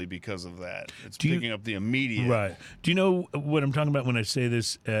sensitively because of that. It's picking up the immediate. Right. Do you know what I'm talking about when I say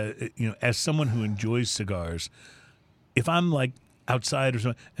this? As someone who enjoys cigars, if I'm like outside or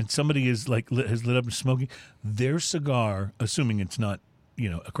something, and somebody is like has lit up and smoking, their cigar, assuming it's not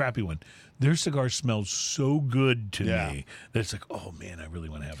a crappy one, their cigar smells so good to Yeah. me that it's like, oh man, I really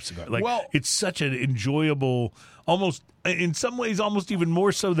want to have a cigar. Like, Well- it's such an enjoyable, almost in some ways, almost even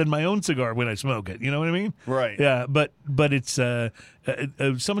more so than my own cigar when I smoke it. You know what I mean? Right. Yeah, but it's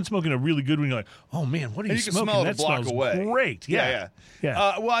someone smoking a really good one. You're like, oh man, what are you And you can smoking? smell it that a block smells away. great. Yeah.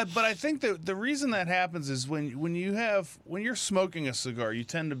 Well, but I think that the reason that happens is when you're smoking a cigar, you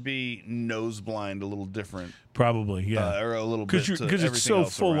tend to be nose blind a little different, Probably. Yeah. or a little bit Because it's so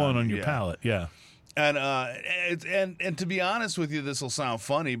full on your palate. Yeah. And to be honest with you, this will sound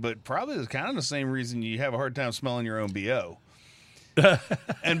funny, but probably it's kind of the same reason you have a hard time smelling your own BO.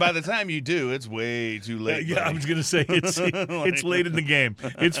 And by the time you do, it's way too late. Yeah, I buddy. was going to say it's late in the game.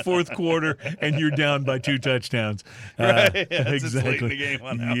 It's fourth quarter, and you're down by 2 touchdowns. Right. It's late in the game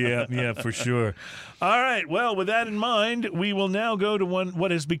on that one. Yeah, for sure. All right. Well, with that in mind, we will now go to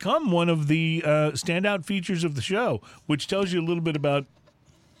what has become one of the standout features of the show, which tells you a little bit about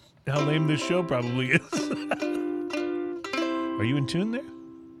how lame this show probably is. Are you in tune there?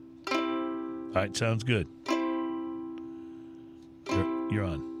 All right, sounds good. You're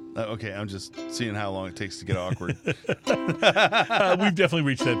on. Okay, I'm just seeing how long it takes to get awkward. We've definitely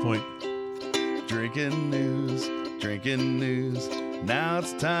reached that point. Drinking news. Now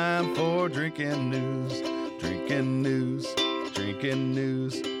it's time for drinking news. Drinking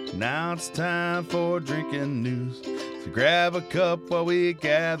news. Now it's time for drinking news. So grab a cup while we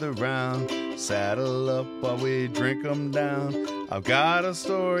gather round. Saddle up while we drink 'em down. I've got a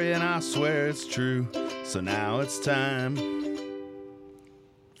story and I swear it's true. So now it's time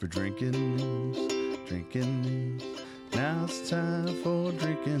for drinking news. Now it's time for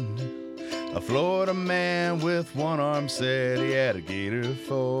drinking news. A Florida man with one arm said he had a gator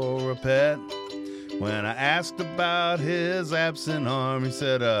for a pet. When I asked about his absent arm, he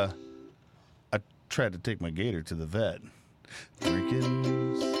said, I tried to take my gator to the vet. Drinking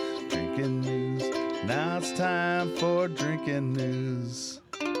news. Now it's time for drinking news.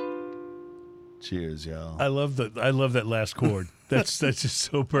 Cheers, y'all. I love that last chord. That's just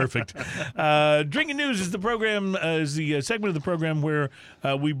so perfect. Drinking News is the program, is the segment of the program where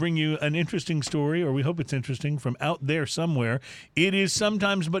we bring you an interesting story, or we hope it's interesting, from out there somewhere. It is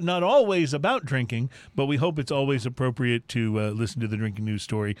sometimes, but not always, about drinking, but we hope it's always appropriate to listen to the Drinking News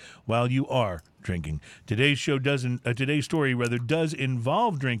story while you are drinking. Today's story does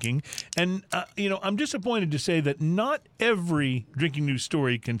involve drinking, and I'm disappointed to say that not every Drinking News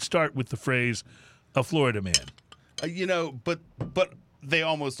story can start with the phrase "a Florida man." But they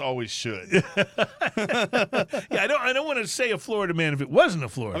almost always should. Yeah, I don't want to say a Florida man if it wasn't a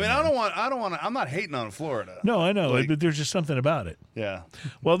Florida. I mean, man. I don't want. I'm not hating on Florida. No, I know, but there's just something about it. Yeah.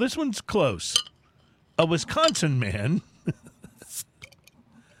 Well, this one's close. A Wisconsin man.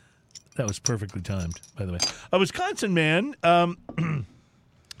 That was perfectly timed, by the way. A Wisconsin man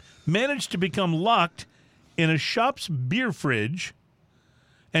managed to become locked in a shop's beer fridge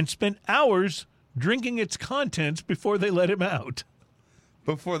and spent hours drinking its contents before they let him out.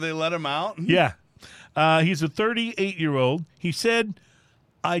 Before they let him out? Yeah. He's a 38-year-old. He said,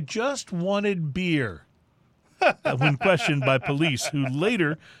 "I just wanted beer," when questioned by police, who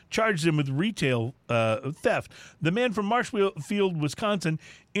later charged him with retail theft. The man from Marshfield, Wisconsin,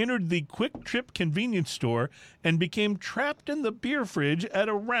 entered the Quick Trip convenience store and became trapped in the beer fridge at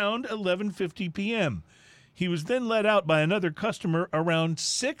around 11:50 p.m. He was then let out by another customer around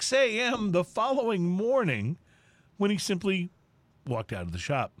 6 a.m. the following morning, when he simply walked out of the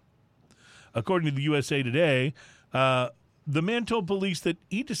shop. According to the USA Today, the man told police that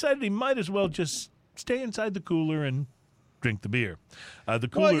he decided he might as well just stay inside the cooler and drink the beer. The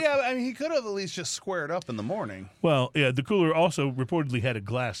cooler, Well, yeah, I mean, he could have at least just squared up in the morning. Well, yeah, the cooler also reportedly had a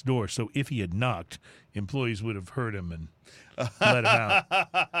glass door, so if he had knocked, employees would have heard him and let him out.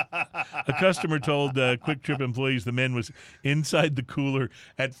 A customer told Quick Trip employees the man was inside the cooler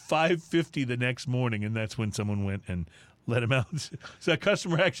at 5:50 the next morning, and that's when someone went and let him out. So a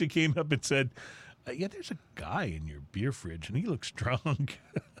customer actually came up and said, "Yeah, there's a guy in your beer fridge, and he looks drunk."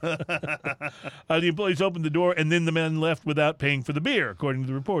 The employees opened the door, and then the man left without paying for the beer, according to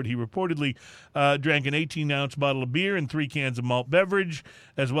the report. He reportedly drank an 18-ounce bottle of beer and 3 cans of malt beverage,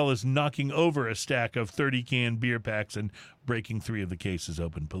 as well as knocking over a stack of 30-can beer packs and breaking 3 of the cases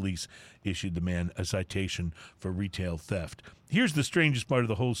open. Police issued the man a citation for retail theft. Here's the strangest part of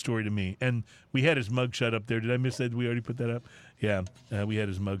the whole story to me, and we had his mugshot up there. Did I miss that? Did we already put that up? Yeah, we had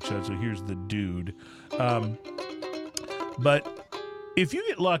his mugshot, so here's the dude. But if you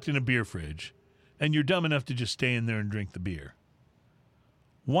get locked in a beer fridge and you're dumb enough to just stay in there and drink the beer,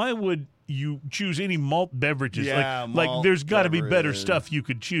 why would you choose any malt beverages. Yeah, like malt there's got to be better beverage. stuff you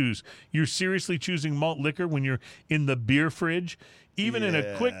could choose. You're seriously choosing malt liquor when you're in the beer fridge? Even in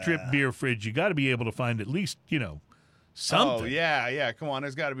a Quick Trip beer fridge, you got to be able to find at least, something. Oh, yeah. Come on.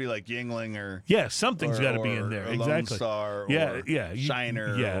 There's got to be like Yingling or Yeah, something's got to be in there. or Exactly. Lone Star or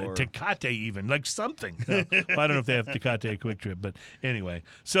Shiner. Or... Tecate even, like something. No, I don't know if they have Tecate Quick Trip, but anyway.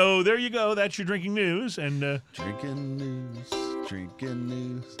 So there you go. That's your drinking news. And Drinking news.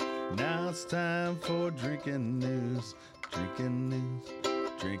 Now it's time for drinking news. Drinking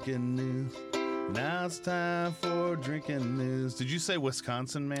news. Now it's time for drinking news. Did you say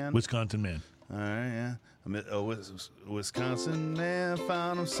Wisconsin man? Wisconsin man. All right, yeah. A Wisconsin man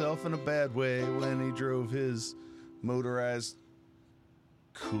found himself in a bad way when he drove his motorized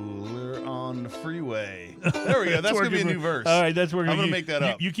cooler on the freeway. There we go. That's going to be a new verse. All right, that's working. I'm going to make that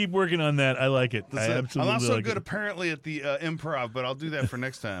up. You keep working on that. I like it. I absolutely I'm not so like good it. apparently at the improv, but I'll do that for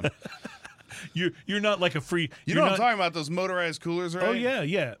next time. You're not like a free. You know what I'm talking about? Those motorized coolers, right? Oh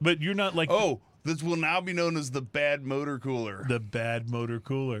yeah. But you're not like. Oh, this will now be known as the bad motor cooler. The bad motor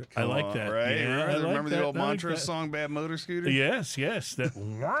cooler. I like that. Right? Yeah, I like Remember the that. old I like Montrose that. song, Bad Motor Scooter? Yes. That.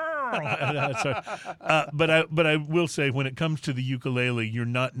 But I will say, when it comes to the ukulele, you're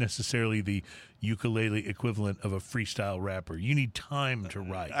not necessarily the ukulele equivalent of a freestyle rapper. You need time to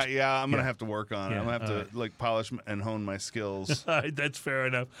write. I'm going to have to work on it. Yeah, I'm going to have to like and hone my skills. All right, that's fair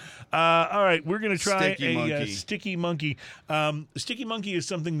enough. All right, we're going to try Sticky Monkey. Sticky Monkey. Sticky Monkey is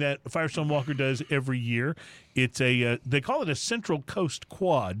something that Firestone Walker does every year. It's they call it a Central Coast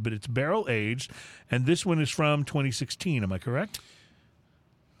Quad, but it's barrel aged, and this one is from 2016. Am I correct?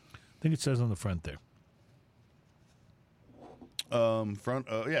 I think it says on the front there.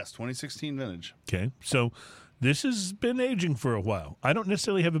 Yes, 2016 vintage. Okay, so this has been aging for a while. I don't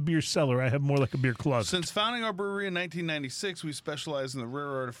necessarily have a beer cellar. I have more like a beer closet. Since founding our brewery in 1996, we specialize in the rare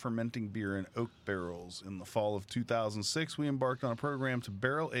art of fermenting beer in oak barrels. In the fall of 2006, we embarked on a program to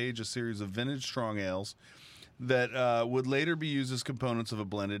barrel age a series of vintage strong ales that would later be used as components of a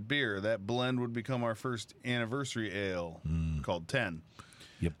blended beer. That blend would become our first anniversary ale called 10.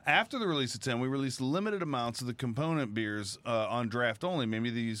 Yep. After the release of 10, we released limited amounts of the component beers on draft only.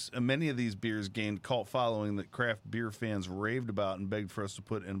 Many of these beers gained cult following that craft beer fans raved about and begged for us to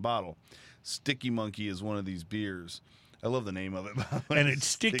put in bottle. Sticky Monkey is one of these beers. I love the name of it. By the way. And it's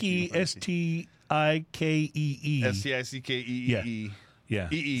Sticky, Monkey. Stickee. Stickee. Yeah.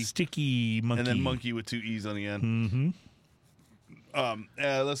 E-E. Sticky Monkey. And then monkey with two E's on the end. Mm-hmm.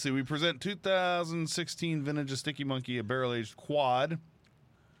 Let's see. We present 2016 vintage of Sticky Monkey, a barrel-aged quad.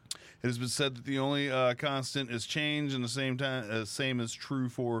 It has been said that the only constant is change, and the same is true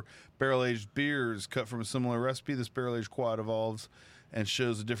for barrel-aged beers cut from a similar recipe. This barrel-aged quad evolves and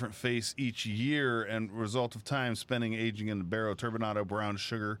shows a different face each year, and result of time spending aging in the barrel. Turbinado brown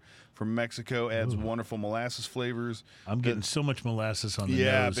sugar from Mexico adds wonderful molasses flavors. I'm getting so much molasses on the nose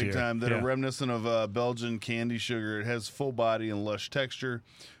Yeah, big here. time. That are reminiscent of Belgian candy sugar. It has full body and lush texture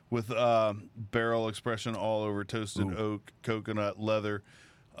with barrel expression all over toasted oak, coconut, leather.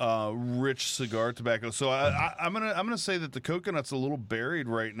 Rich cigar tobacco. So I'm gonna say that the coconut's a little buried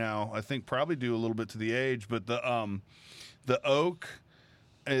right now. I think probably due a little bit to the age, but the oak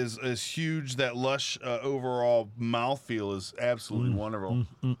is huge. That lush overall mouthfeel is absolutely wonderful.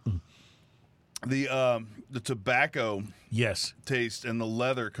 The tobacco taste and the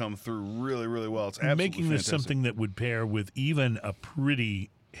leather come through really, really well. It's absolutely making this fantastic. something that would pair with even a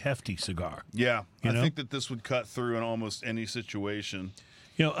pretty hefty cigar. Yeah, You know? think that this would cut through in almost any situation.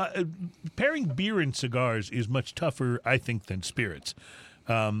 Pairing beer and cigars is much tougher, I think, than spirits.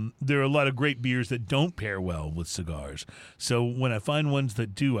 There are a lot of great beers that don't pair well with cigars. So when I find ones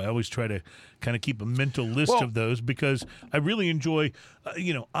that do, I always try to kind of keep a mental list of those, because I really enjoy,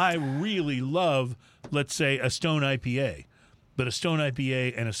 I really love, let's say, a Stone IPA. But a Stone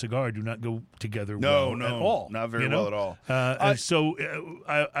IPA and a cigar do not go together at all. Not very well at all. So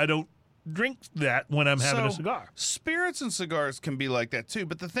I don't drink that when I'm having a cigar. Spirits and cigars can be like that too.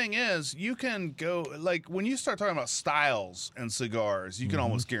 But the thing is, you can go, like, when you start talking about styles and cigars, you can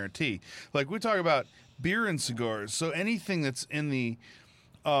almost guarantee. Like, we talk about beer and cigars. So anything that's in the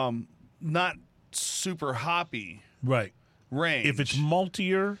not super hoppy Right. range. If it's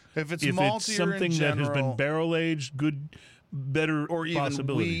maltier, If it's if maltier it's something in that has been general- barrel aged, good better or even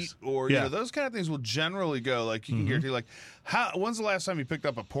possibilities. wheat, or those kind of things will generally go. Like you can guarantee, like, when's the last time you picked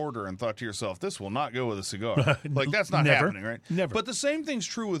up a porter and thought to yourself, "This will not go with a cigar"? Like that's not Never. happening, right? Never. But the same thing's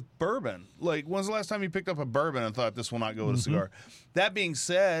true with bourbon. Like, when's the last time you picked up a bourbon and thought this will not go with a cigar? That being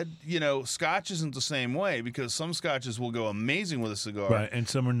said, Scotch isn't the same way, because some Scotches will go amazing with a cigar, Right, and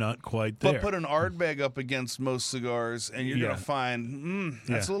some are not quite there. But put an Ardbeg up against most cigars, and you're going to find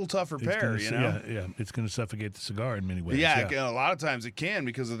that's a little tougher pair. Yeah, it's going to suffocate the cigar in many ways. Yeah, a lot of times it can,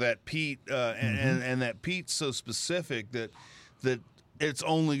 because of that peat, and that peat's so specific that it's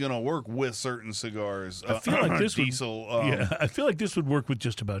only going to work with certain cigars. I feel like this diesel. I feel like this would work with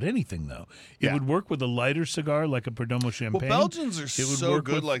just about anything, though. It would work with a lighter cigar like a Perdomo Champagne. Well, Belgians are so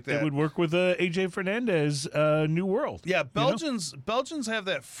good like that. It would work with a AJ Fernandez New World. Yeah, Belgians have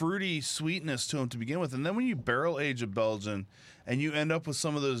that fruity sweetness to them to begin with, and then when you barrel age a Belgian, and you end up with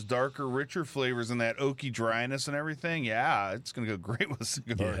some of those darker, richer flavors and that oaky dryness and everything, it's going to go great with a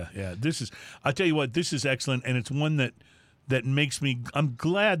cigar. Yeah. I tell you what, this is excellent, and it's one that makes me. I'm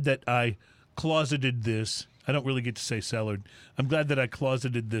glad that I closeted this. I don't really get to say cellared. I'm glad that I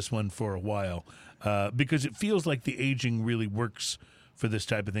closeted this one for a while, because it feels like the aging really works for this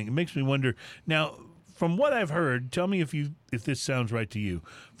type of thing. It makes me wonder now. From what I've heard, tell me if this sounds right to you.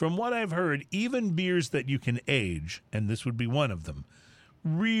 From what I've heard, even beers that you can age, and this would be one of them,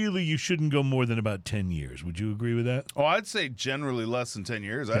 really you shouldn't go more than about 10 years. Would you agree with that? Oh, I'd say generally less than 10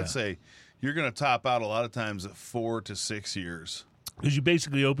 years. I'd say you're going to top out a lot of times at 4 to 6 years. Because you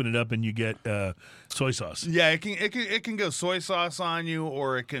basically open it up and you get soy sauce. Yeah, it can go soy sauce on you,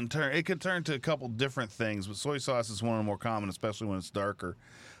 or it can turn to a couple different things. But soy sauce is one of the more common, especially when it's darker.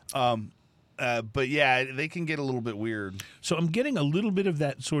 But yeah, they can get a little bit weird. So I'm getting a little bit of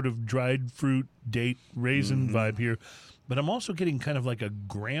that sort of dried fruit, date, raisin vibe here, but I'm also getting kind of like a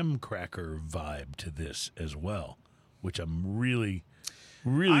graham cracker vibe to this as well, which I'm really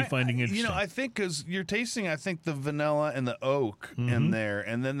finding interesting. I think because you're tasting, the vanilla and the oak in there,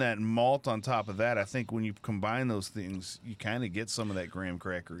 and then that malt on top of that. I think when you combine those things, you kind of get some of that graham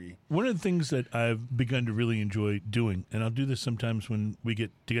crackery. One of the things that I've begun to really enjoy doing, and I'll do this sometimes when we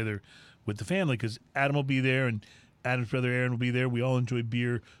get together with the family, because Adam will be there and Adam's brother Aaron will be there. We all enjoy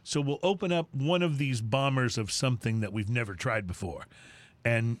beer. So we'll open up one of these bombers of something that we've never tried before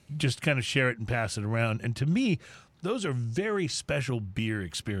and just kind of share it and pass it around. And to me, those are very special beer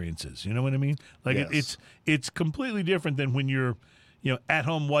experiences. You know what I mean? Like it's completely different than when you're, at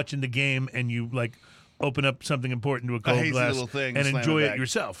home watching the game and you like open up something important to a cold glass and enjoy it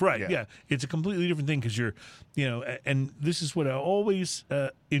yourself. Right. Yeah. It's a completely different thing because you're, and this is what I always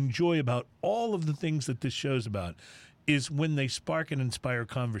enjoy about all of the things that this show's about is when they spark and inspire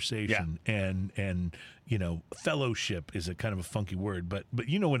conversation and fellowship is a kind of a funky word, but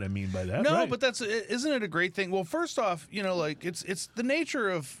you know what I mean by that. No, right? but isn't it a great thing? Well, first off, like it's the nature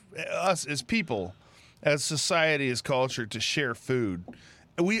of us as people, as society, as culture, to share food.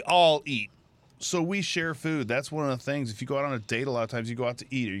 We all eat. So we share food. That's one of the things. If you go out on a date, a lot of times you go out to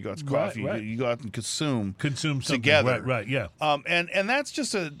eat, or you go out to coffee. Right. You go out and consume something together. Right. Yeah. And that's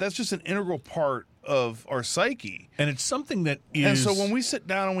just an integral part of our psyche. And it's something that is. And so when we sit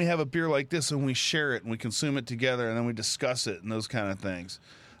down and we have a beer like this and we share it and we consume it together and then we discuss it and those kind of things,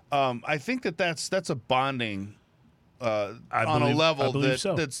 I think that's a bonding. On a level that's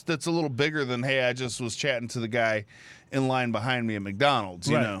a little bigger than, hey, I just was chatting to the guy in line behind me at McDonald's,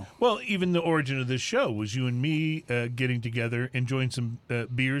 you know. Well, even the origin of this show was you and me getting together, enjoying some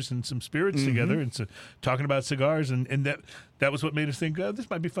beers and some spirits together, and so talking about cigars, and that was what made us think, this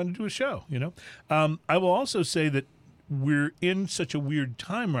might be fun to do a show, I will also say that we're in such a weird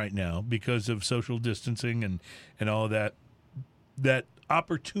time right now because of social distancing and all of that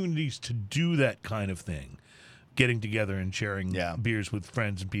opportunities to do that kind of thing, getting together and sharing beers with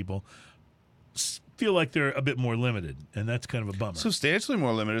friends and people, feel like they're a bit more limited, and that's kind of a bummer. Substantially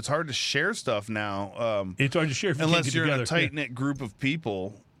more limited. It's hard to share stuff now. It's hard to share unless you're in a tight-knit group of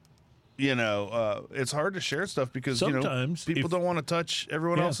people. It's hard to share stuff because sometimes people don't want to touch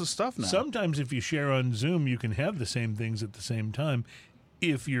everyone else's stuff now. Sometimes if you share on Zoom, you can have the same things at the same time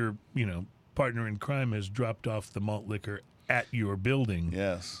if your partner in crime has dropped off the malt liquor at your building,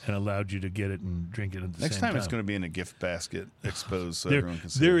 and allowed you to get it and drink it at the same time. Next time it's going to be in a gift basket exposed so everyone can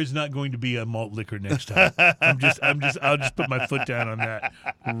see. There is not going to be a malt liquor next time. I'll just put my foot down on that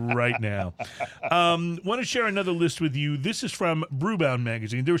right now. Want to share another list with you. This is from Brewbound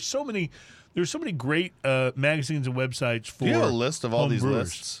magazine. There's so many great magazines and websites for. Do you have a list of all these brewers.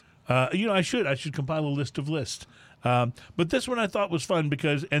 lists? I should compile a list of lists. But this one I thought was fun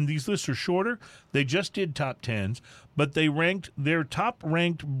because, and these lists are shorter, they just did top 10s, but they ranked their top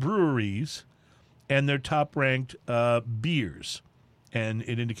ranked breweries and their top-ranked beers. And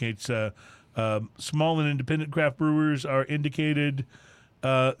it indicates small and independent craft brewers are indicated with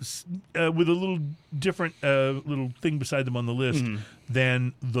a little different little thing beside them on the list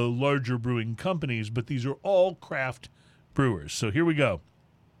than the larger brewing companies, but these are all craft brewers. So here we go.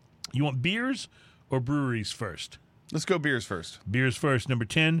 You want beers or breweries first? Let's go beers first. Beers first. Number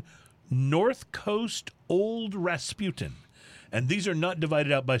 10, North Coast Old Rasputin. And these are not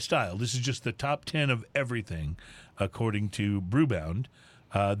divided out by style. This is just the top 10 of everything, according to Brewbound,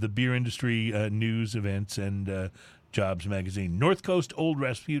 the beer industry news, events, and jobs magazine. North Coast Old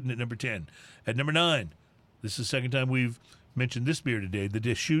Rasputin at number 10. At number 9, this is the second time we've mentioned this beer today, the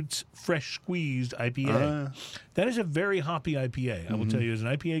Deschutes Fresh Squeezed IPA. That is a very hoppy IPA. I will tell you, as an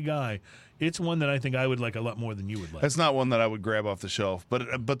IPA guy, it's one that I think I would like a lot more than you would like. That's not one that I would grab off the shelf,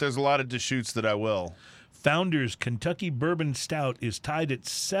 but there's a lot of Deschutes that I will. Founders Kentucky Bourbon Stout is tied at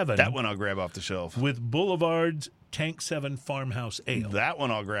 7. That one I'll grab off the shelf. With Boulevard's Tank 7 Farmhouse Ale. That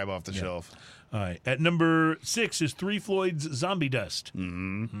one I'll grab off the shelf. All right. At number 6 is Three Floyd's Zombie Dust.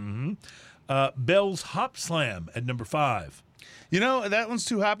 Bell's Hop Slam at number 5. You know, that one's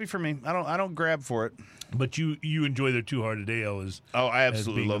too hoppy for me. I don't grab for it. But you enjoy their Two Hearted Ale as I as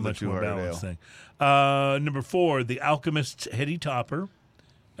absolutely being a love the much Two more Hearted Ale. balanced thing. Number 4, The Alchemist's Heady Topper.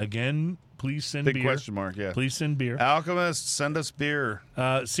 Again, please send Big beer. question mark, yeah. Please send beer. Alchemist, send us beer.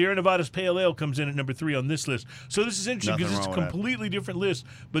 Sierra Nevada's Pale Ale comes in at number 3 on this list. So this is interesting because it's a Nothing wrong with completely different list,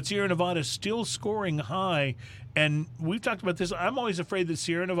 but Sierra Nevada is still scoring high. And we've talked about this. I'm always afraid that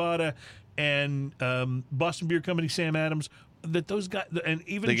Sierra Nevada and Boston Beer Company, Sam Adams, that those guys, and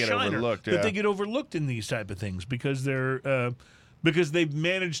even They get Shiner, overlooked, that yeah. they get overlooked in these type of things because they're because they've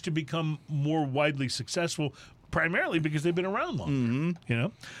managed to become more widely successful. Primarily because they've been around longer, you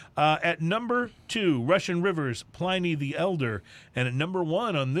know. At number 2, Russian River's Pliny the Elder, and at number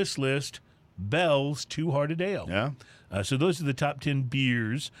 1 on this list, Bell's Two Hearted Ale. Yeah. So those are the top 10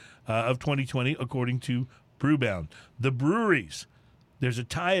 beers of 2020 according to Brewbound. The breweries. There's a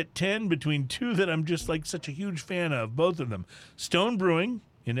tie at 10 between two that I'm just like such a huge fan of, both of them. Stone Brewing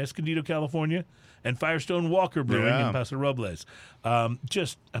in Escondido, California, and Firestone Walker Brewing in Paso Robles.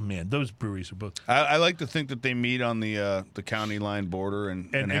 Man, those breweries are both. I like to think that they meet on the county line border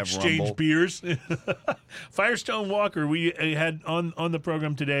and have exchange rumble. beers. Firestone Walker, we had on the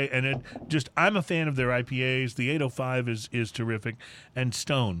program today, and I'm a fan of their IPAs. The 805 is terrific, and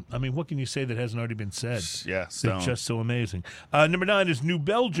Stone. I mean, what can you say that hasn't already been said? Yeah, Stone. They're just so amazing. Number 9 is New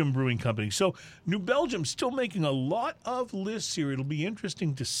Belgium Brewing Company. So New Belgium's still making a lot of lists here. It'll be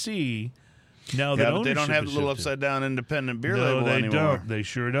interesting to see. Now that but they don't ownership have the has little shifted. upside down independent beer No, label they anymore. don't. They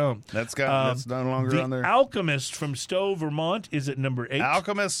sure don't. That's no longer the on there. Alchemist from Stowe, Vermont, is at number 8.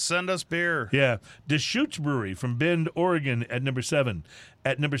 Alchemist, send us beer. Yeah. Deschutes Brewery from Bend, Oregon, at number 7.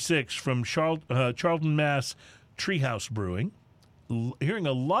 At number 6, from Charlton, Mass, Treehouse Brewing. Hearing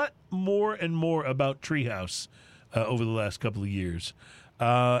a lot more and more about Treehouse over the last couple of years.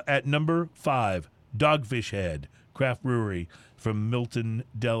 At number 5, Dogfish Head Craft Brewery from Milton,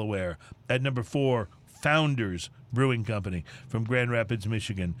 Delaware. At number 4, Founders Brewing Company from Grand Rapids,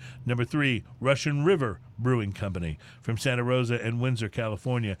 Michigan. Number 3, Russian River Brewing Company from Santa Rosa and Windsor,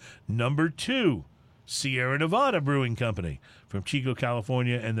 California. Number 2, Sierra Nevada Brewing Company from Chico,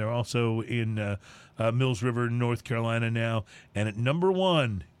 California, and they're also in Mills River, North Carolina now. And at number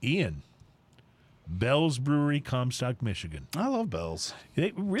 1, Ian, Bell's Brewery, Comstock, Michigan. I love Bell's.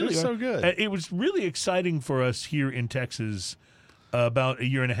 They really They're are so good. It was really exciting for us here in Texas about a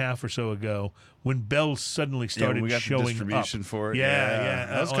year and a half or so ago when Bell's suddenly started we got the showing distribution up. for it. Yeah.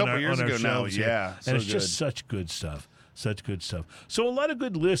 That was a on couple our- years on our ago now. shelves here. Yeah, and so it's just such good stuff. Such good stuff. So a lot of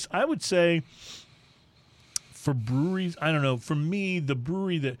good lists. I would say for breweries, I don't know. For me, the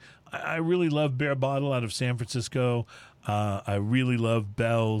brewery that I really love, Bear Bottle out of San Francisco. I really love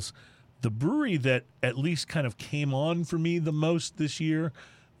Bell's. The brewery that at least kind of came on for me the most this year,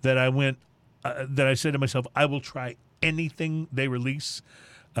 that I said to myself, I will try anything they release,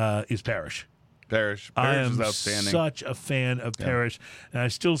 is Parish. Parish I is am outstanding. such a fan of Parish, and I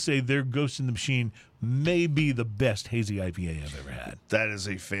still say their Ghost in the Machine may be the best hazy IPA I've ever had. That is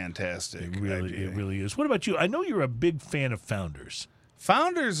a fantastic It IPA. really is. What about you? I know you're a big fan of Founders.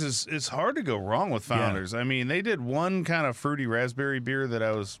 Founders it's hard to go wrong with Founders. I mean, they did one kind of fruity raspberry beer that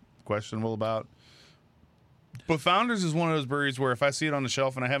I was questionable about. But Founders is one of those breweries where if I see it on the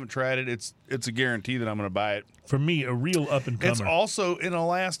shelf and I haven't tried it, it's a guarantee that I'm going to buy it. For me, a real up and comer. It's also in the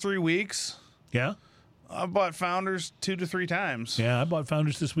last 3 weeks, Yeah, I bought Founders 2 to 3 times. yeah. I bought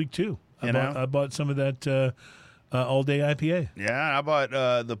Founders this week too. You know? I bought some of that all day IPA. Yeah, I bought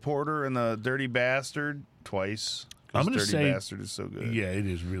the Porter and the Dirty Bastard twice. I'm Dirty going to say Bastard is so good. Yeah, it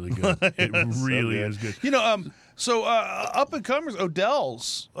is really good. It really is good. You know, so up and comers,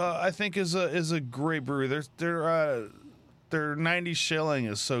 Odell's, I think is a great brewery. Their 90 shilling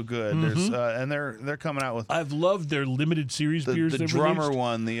is so good. There's and they're coming out with I've loved their limited series beers. the they've drummer released.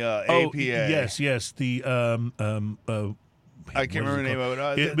 one, the Oh, APA. yes, the I can't remember the name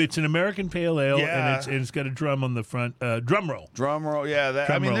of it. It's an American pale ale, Yeah. and it's got a drum on the front. Drum roll. Drum roll, yeah. That,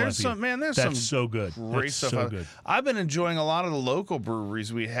 I Drum mean, roll, there's some That's some so good. great That's stuff. so good. I've been enjoying a lot of the local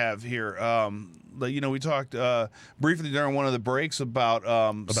breweries we have here. You know, we talked briefly during one of the breaks about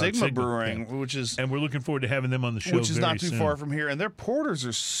Sigma Brewing, yeah. which is And we're looking forward to having them on the show. which is very not too soon. far from here, and their porters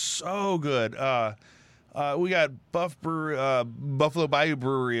are so good. We got Buffalo Bayou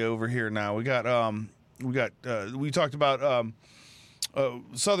Brewery over here now. We talked about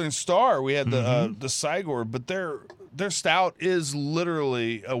Southern Star. We had the Sigor, but their stout is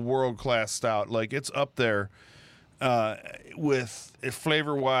literally a world-class stout. Like, it's up there with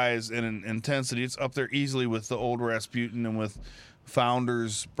flavor-wise and in intensity. It's up there easily with the Old Rasputin and with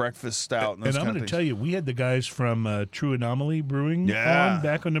Founders Breakfast Stout. And, And I'm going to tell you, we had the guys from True Anomaly Brewing on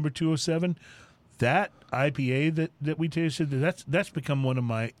back on number 207. That IPA that we tasted, that's become one of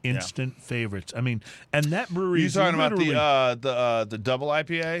my instant favorites. I mean, and that brewery is talking about literally- the double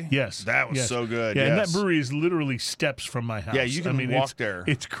IPA? Yes, That was yes. so good. Yeah, and that yes. brewery is literally steps from my house. Yeah, you can walk there.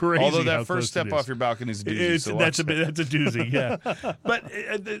 It's crazy. Although that how close first step it is. off your balcony is a doozy. That's a doozy, yeah. But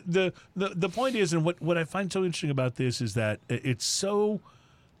the point is, and what I find so interesting about this is that it's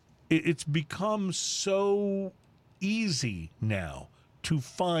become so easy now to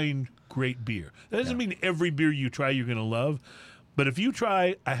find great beer. That doesn't mean every beer you try you're going to love, but if you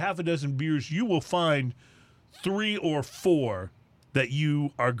try a half a dozen beers, you will find 3 or 4 that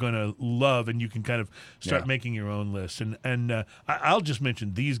you are going to love, and you can kind of start making your own list. And I'll just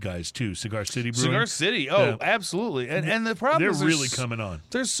mention these guys too, Cigar City Brewing. Cigar City, absolutely. And the problem They're is really coming on.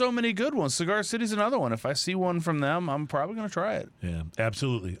 There's so many good ones. Cigar City's another one. If I see one from them, I'm probably going to try it. Yeah,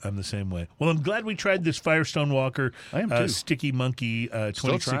 absolutely. I'm the same way. Well, I'm glad we tried this Firestone Walker I am too. Sticky Monkey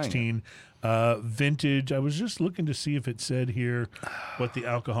 2016 vintage. I was just looking to see if it said here what the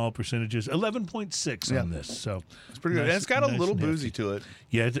alcohol percentage is. 11.6 on this. So It's pretty good. And it's got a little boozy to it.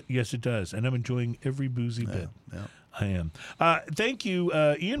 Yeah, yes, it does. And I'm enjoying every boozy bit. Yeah. I am. Thank you,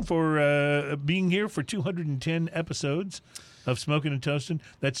 Ian, for being here for 210 episodes of Smoking and Toasting.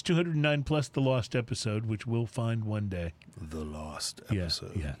 That's 209 plus the lost episode, which we'll find one day. The lost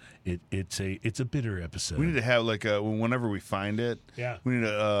episode. Yeah. It's a bitter episode. We need to have like whenever we find it. Yeah. We need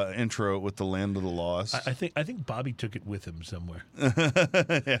to intro it with the Land of the Lost. I think Bobby took it with him somewhere.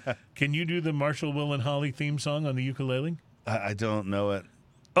 Can you do the Marshall, Will, and Holly theme song on the ukulele? I don't know it.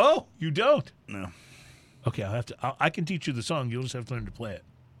 Oh, you don't? No. Okay, I can teach you the song. You'll just have to learn to play it.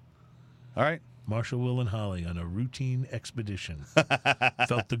 All right. Marshall, Will, and Holly on a routine expedition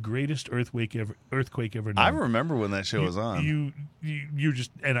felt the greatest earthquake ever known. I remember when that show was on. You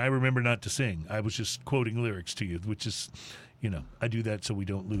just, and I remember not to sing. I was just quoting lyrics to you, which is, I do that so we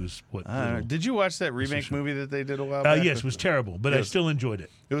don't lose what. Did you watch that remake movie that they did a while back? Yes, it was terrible, but I still enjoyed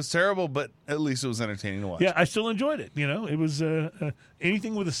it. It was terrible, but at least it was entertaining to watch. Yeah, I still enjoyed it. It was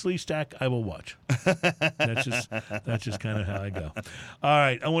anything with a sleeve stack, I will watch. That's just kind of how I go. All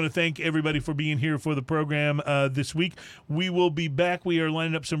right, I want to thank everybody for being here for the program this week. We will be back. We are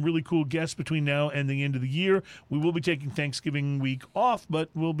lining up some really cool guests between now and the end of the year. We will be taking Thanksgiving week off, but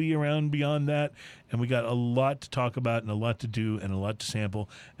we'll be around beyond that. And we got a lot to talk about and a lot to do and a lot to sample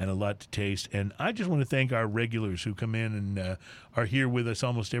and a lot to taste. And I just want to thank our regulars who come in and are here with us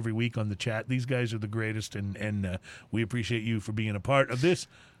almost every week on the chat. These guys are the greatest, and we appreciate you for being a part of this.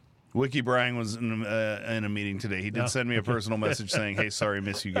 Wiki Brian was in a meeting today. He did send me a personal message saying, hey, sorry,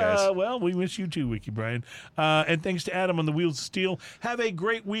 miss you guys. Well, we miss you too, Wiki Brian. And thanks to Adam on the Wheels of Steel. Have a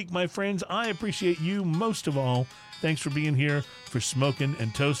great week, my friends. I appreciate you most of all. Thanks for being here for Smoking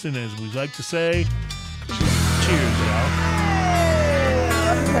and Toasting. As we like to say, cheers,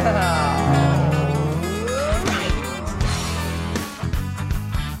 y'all.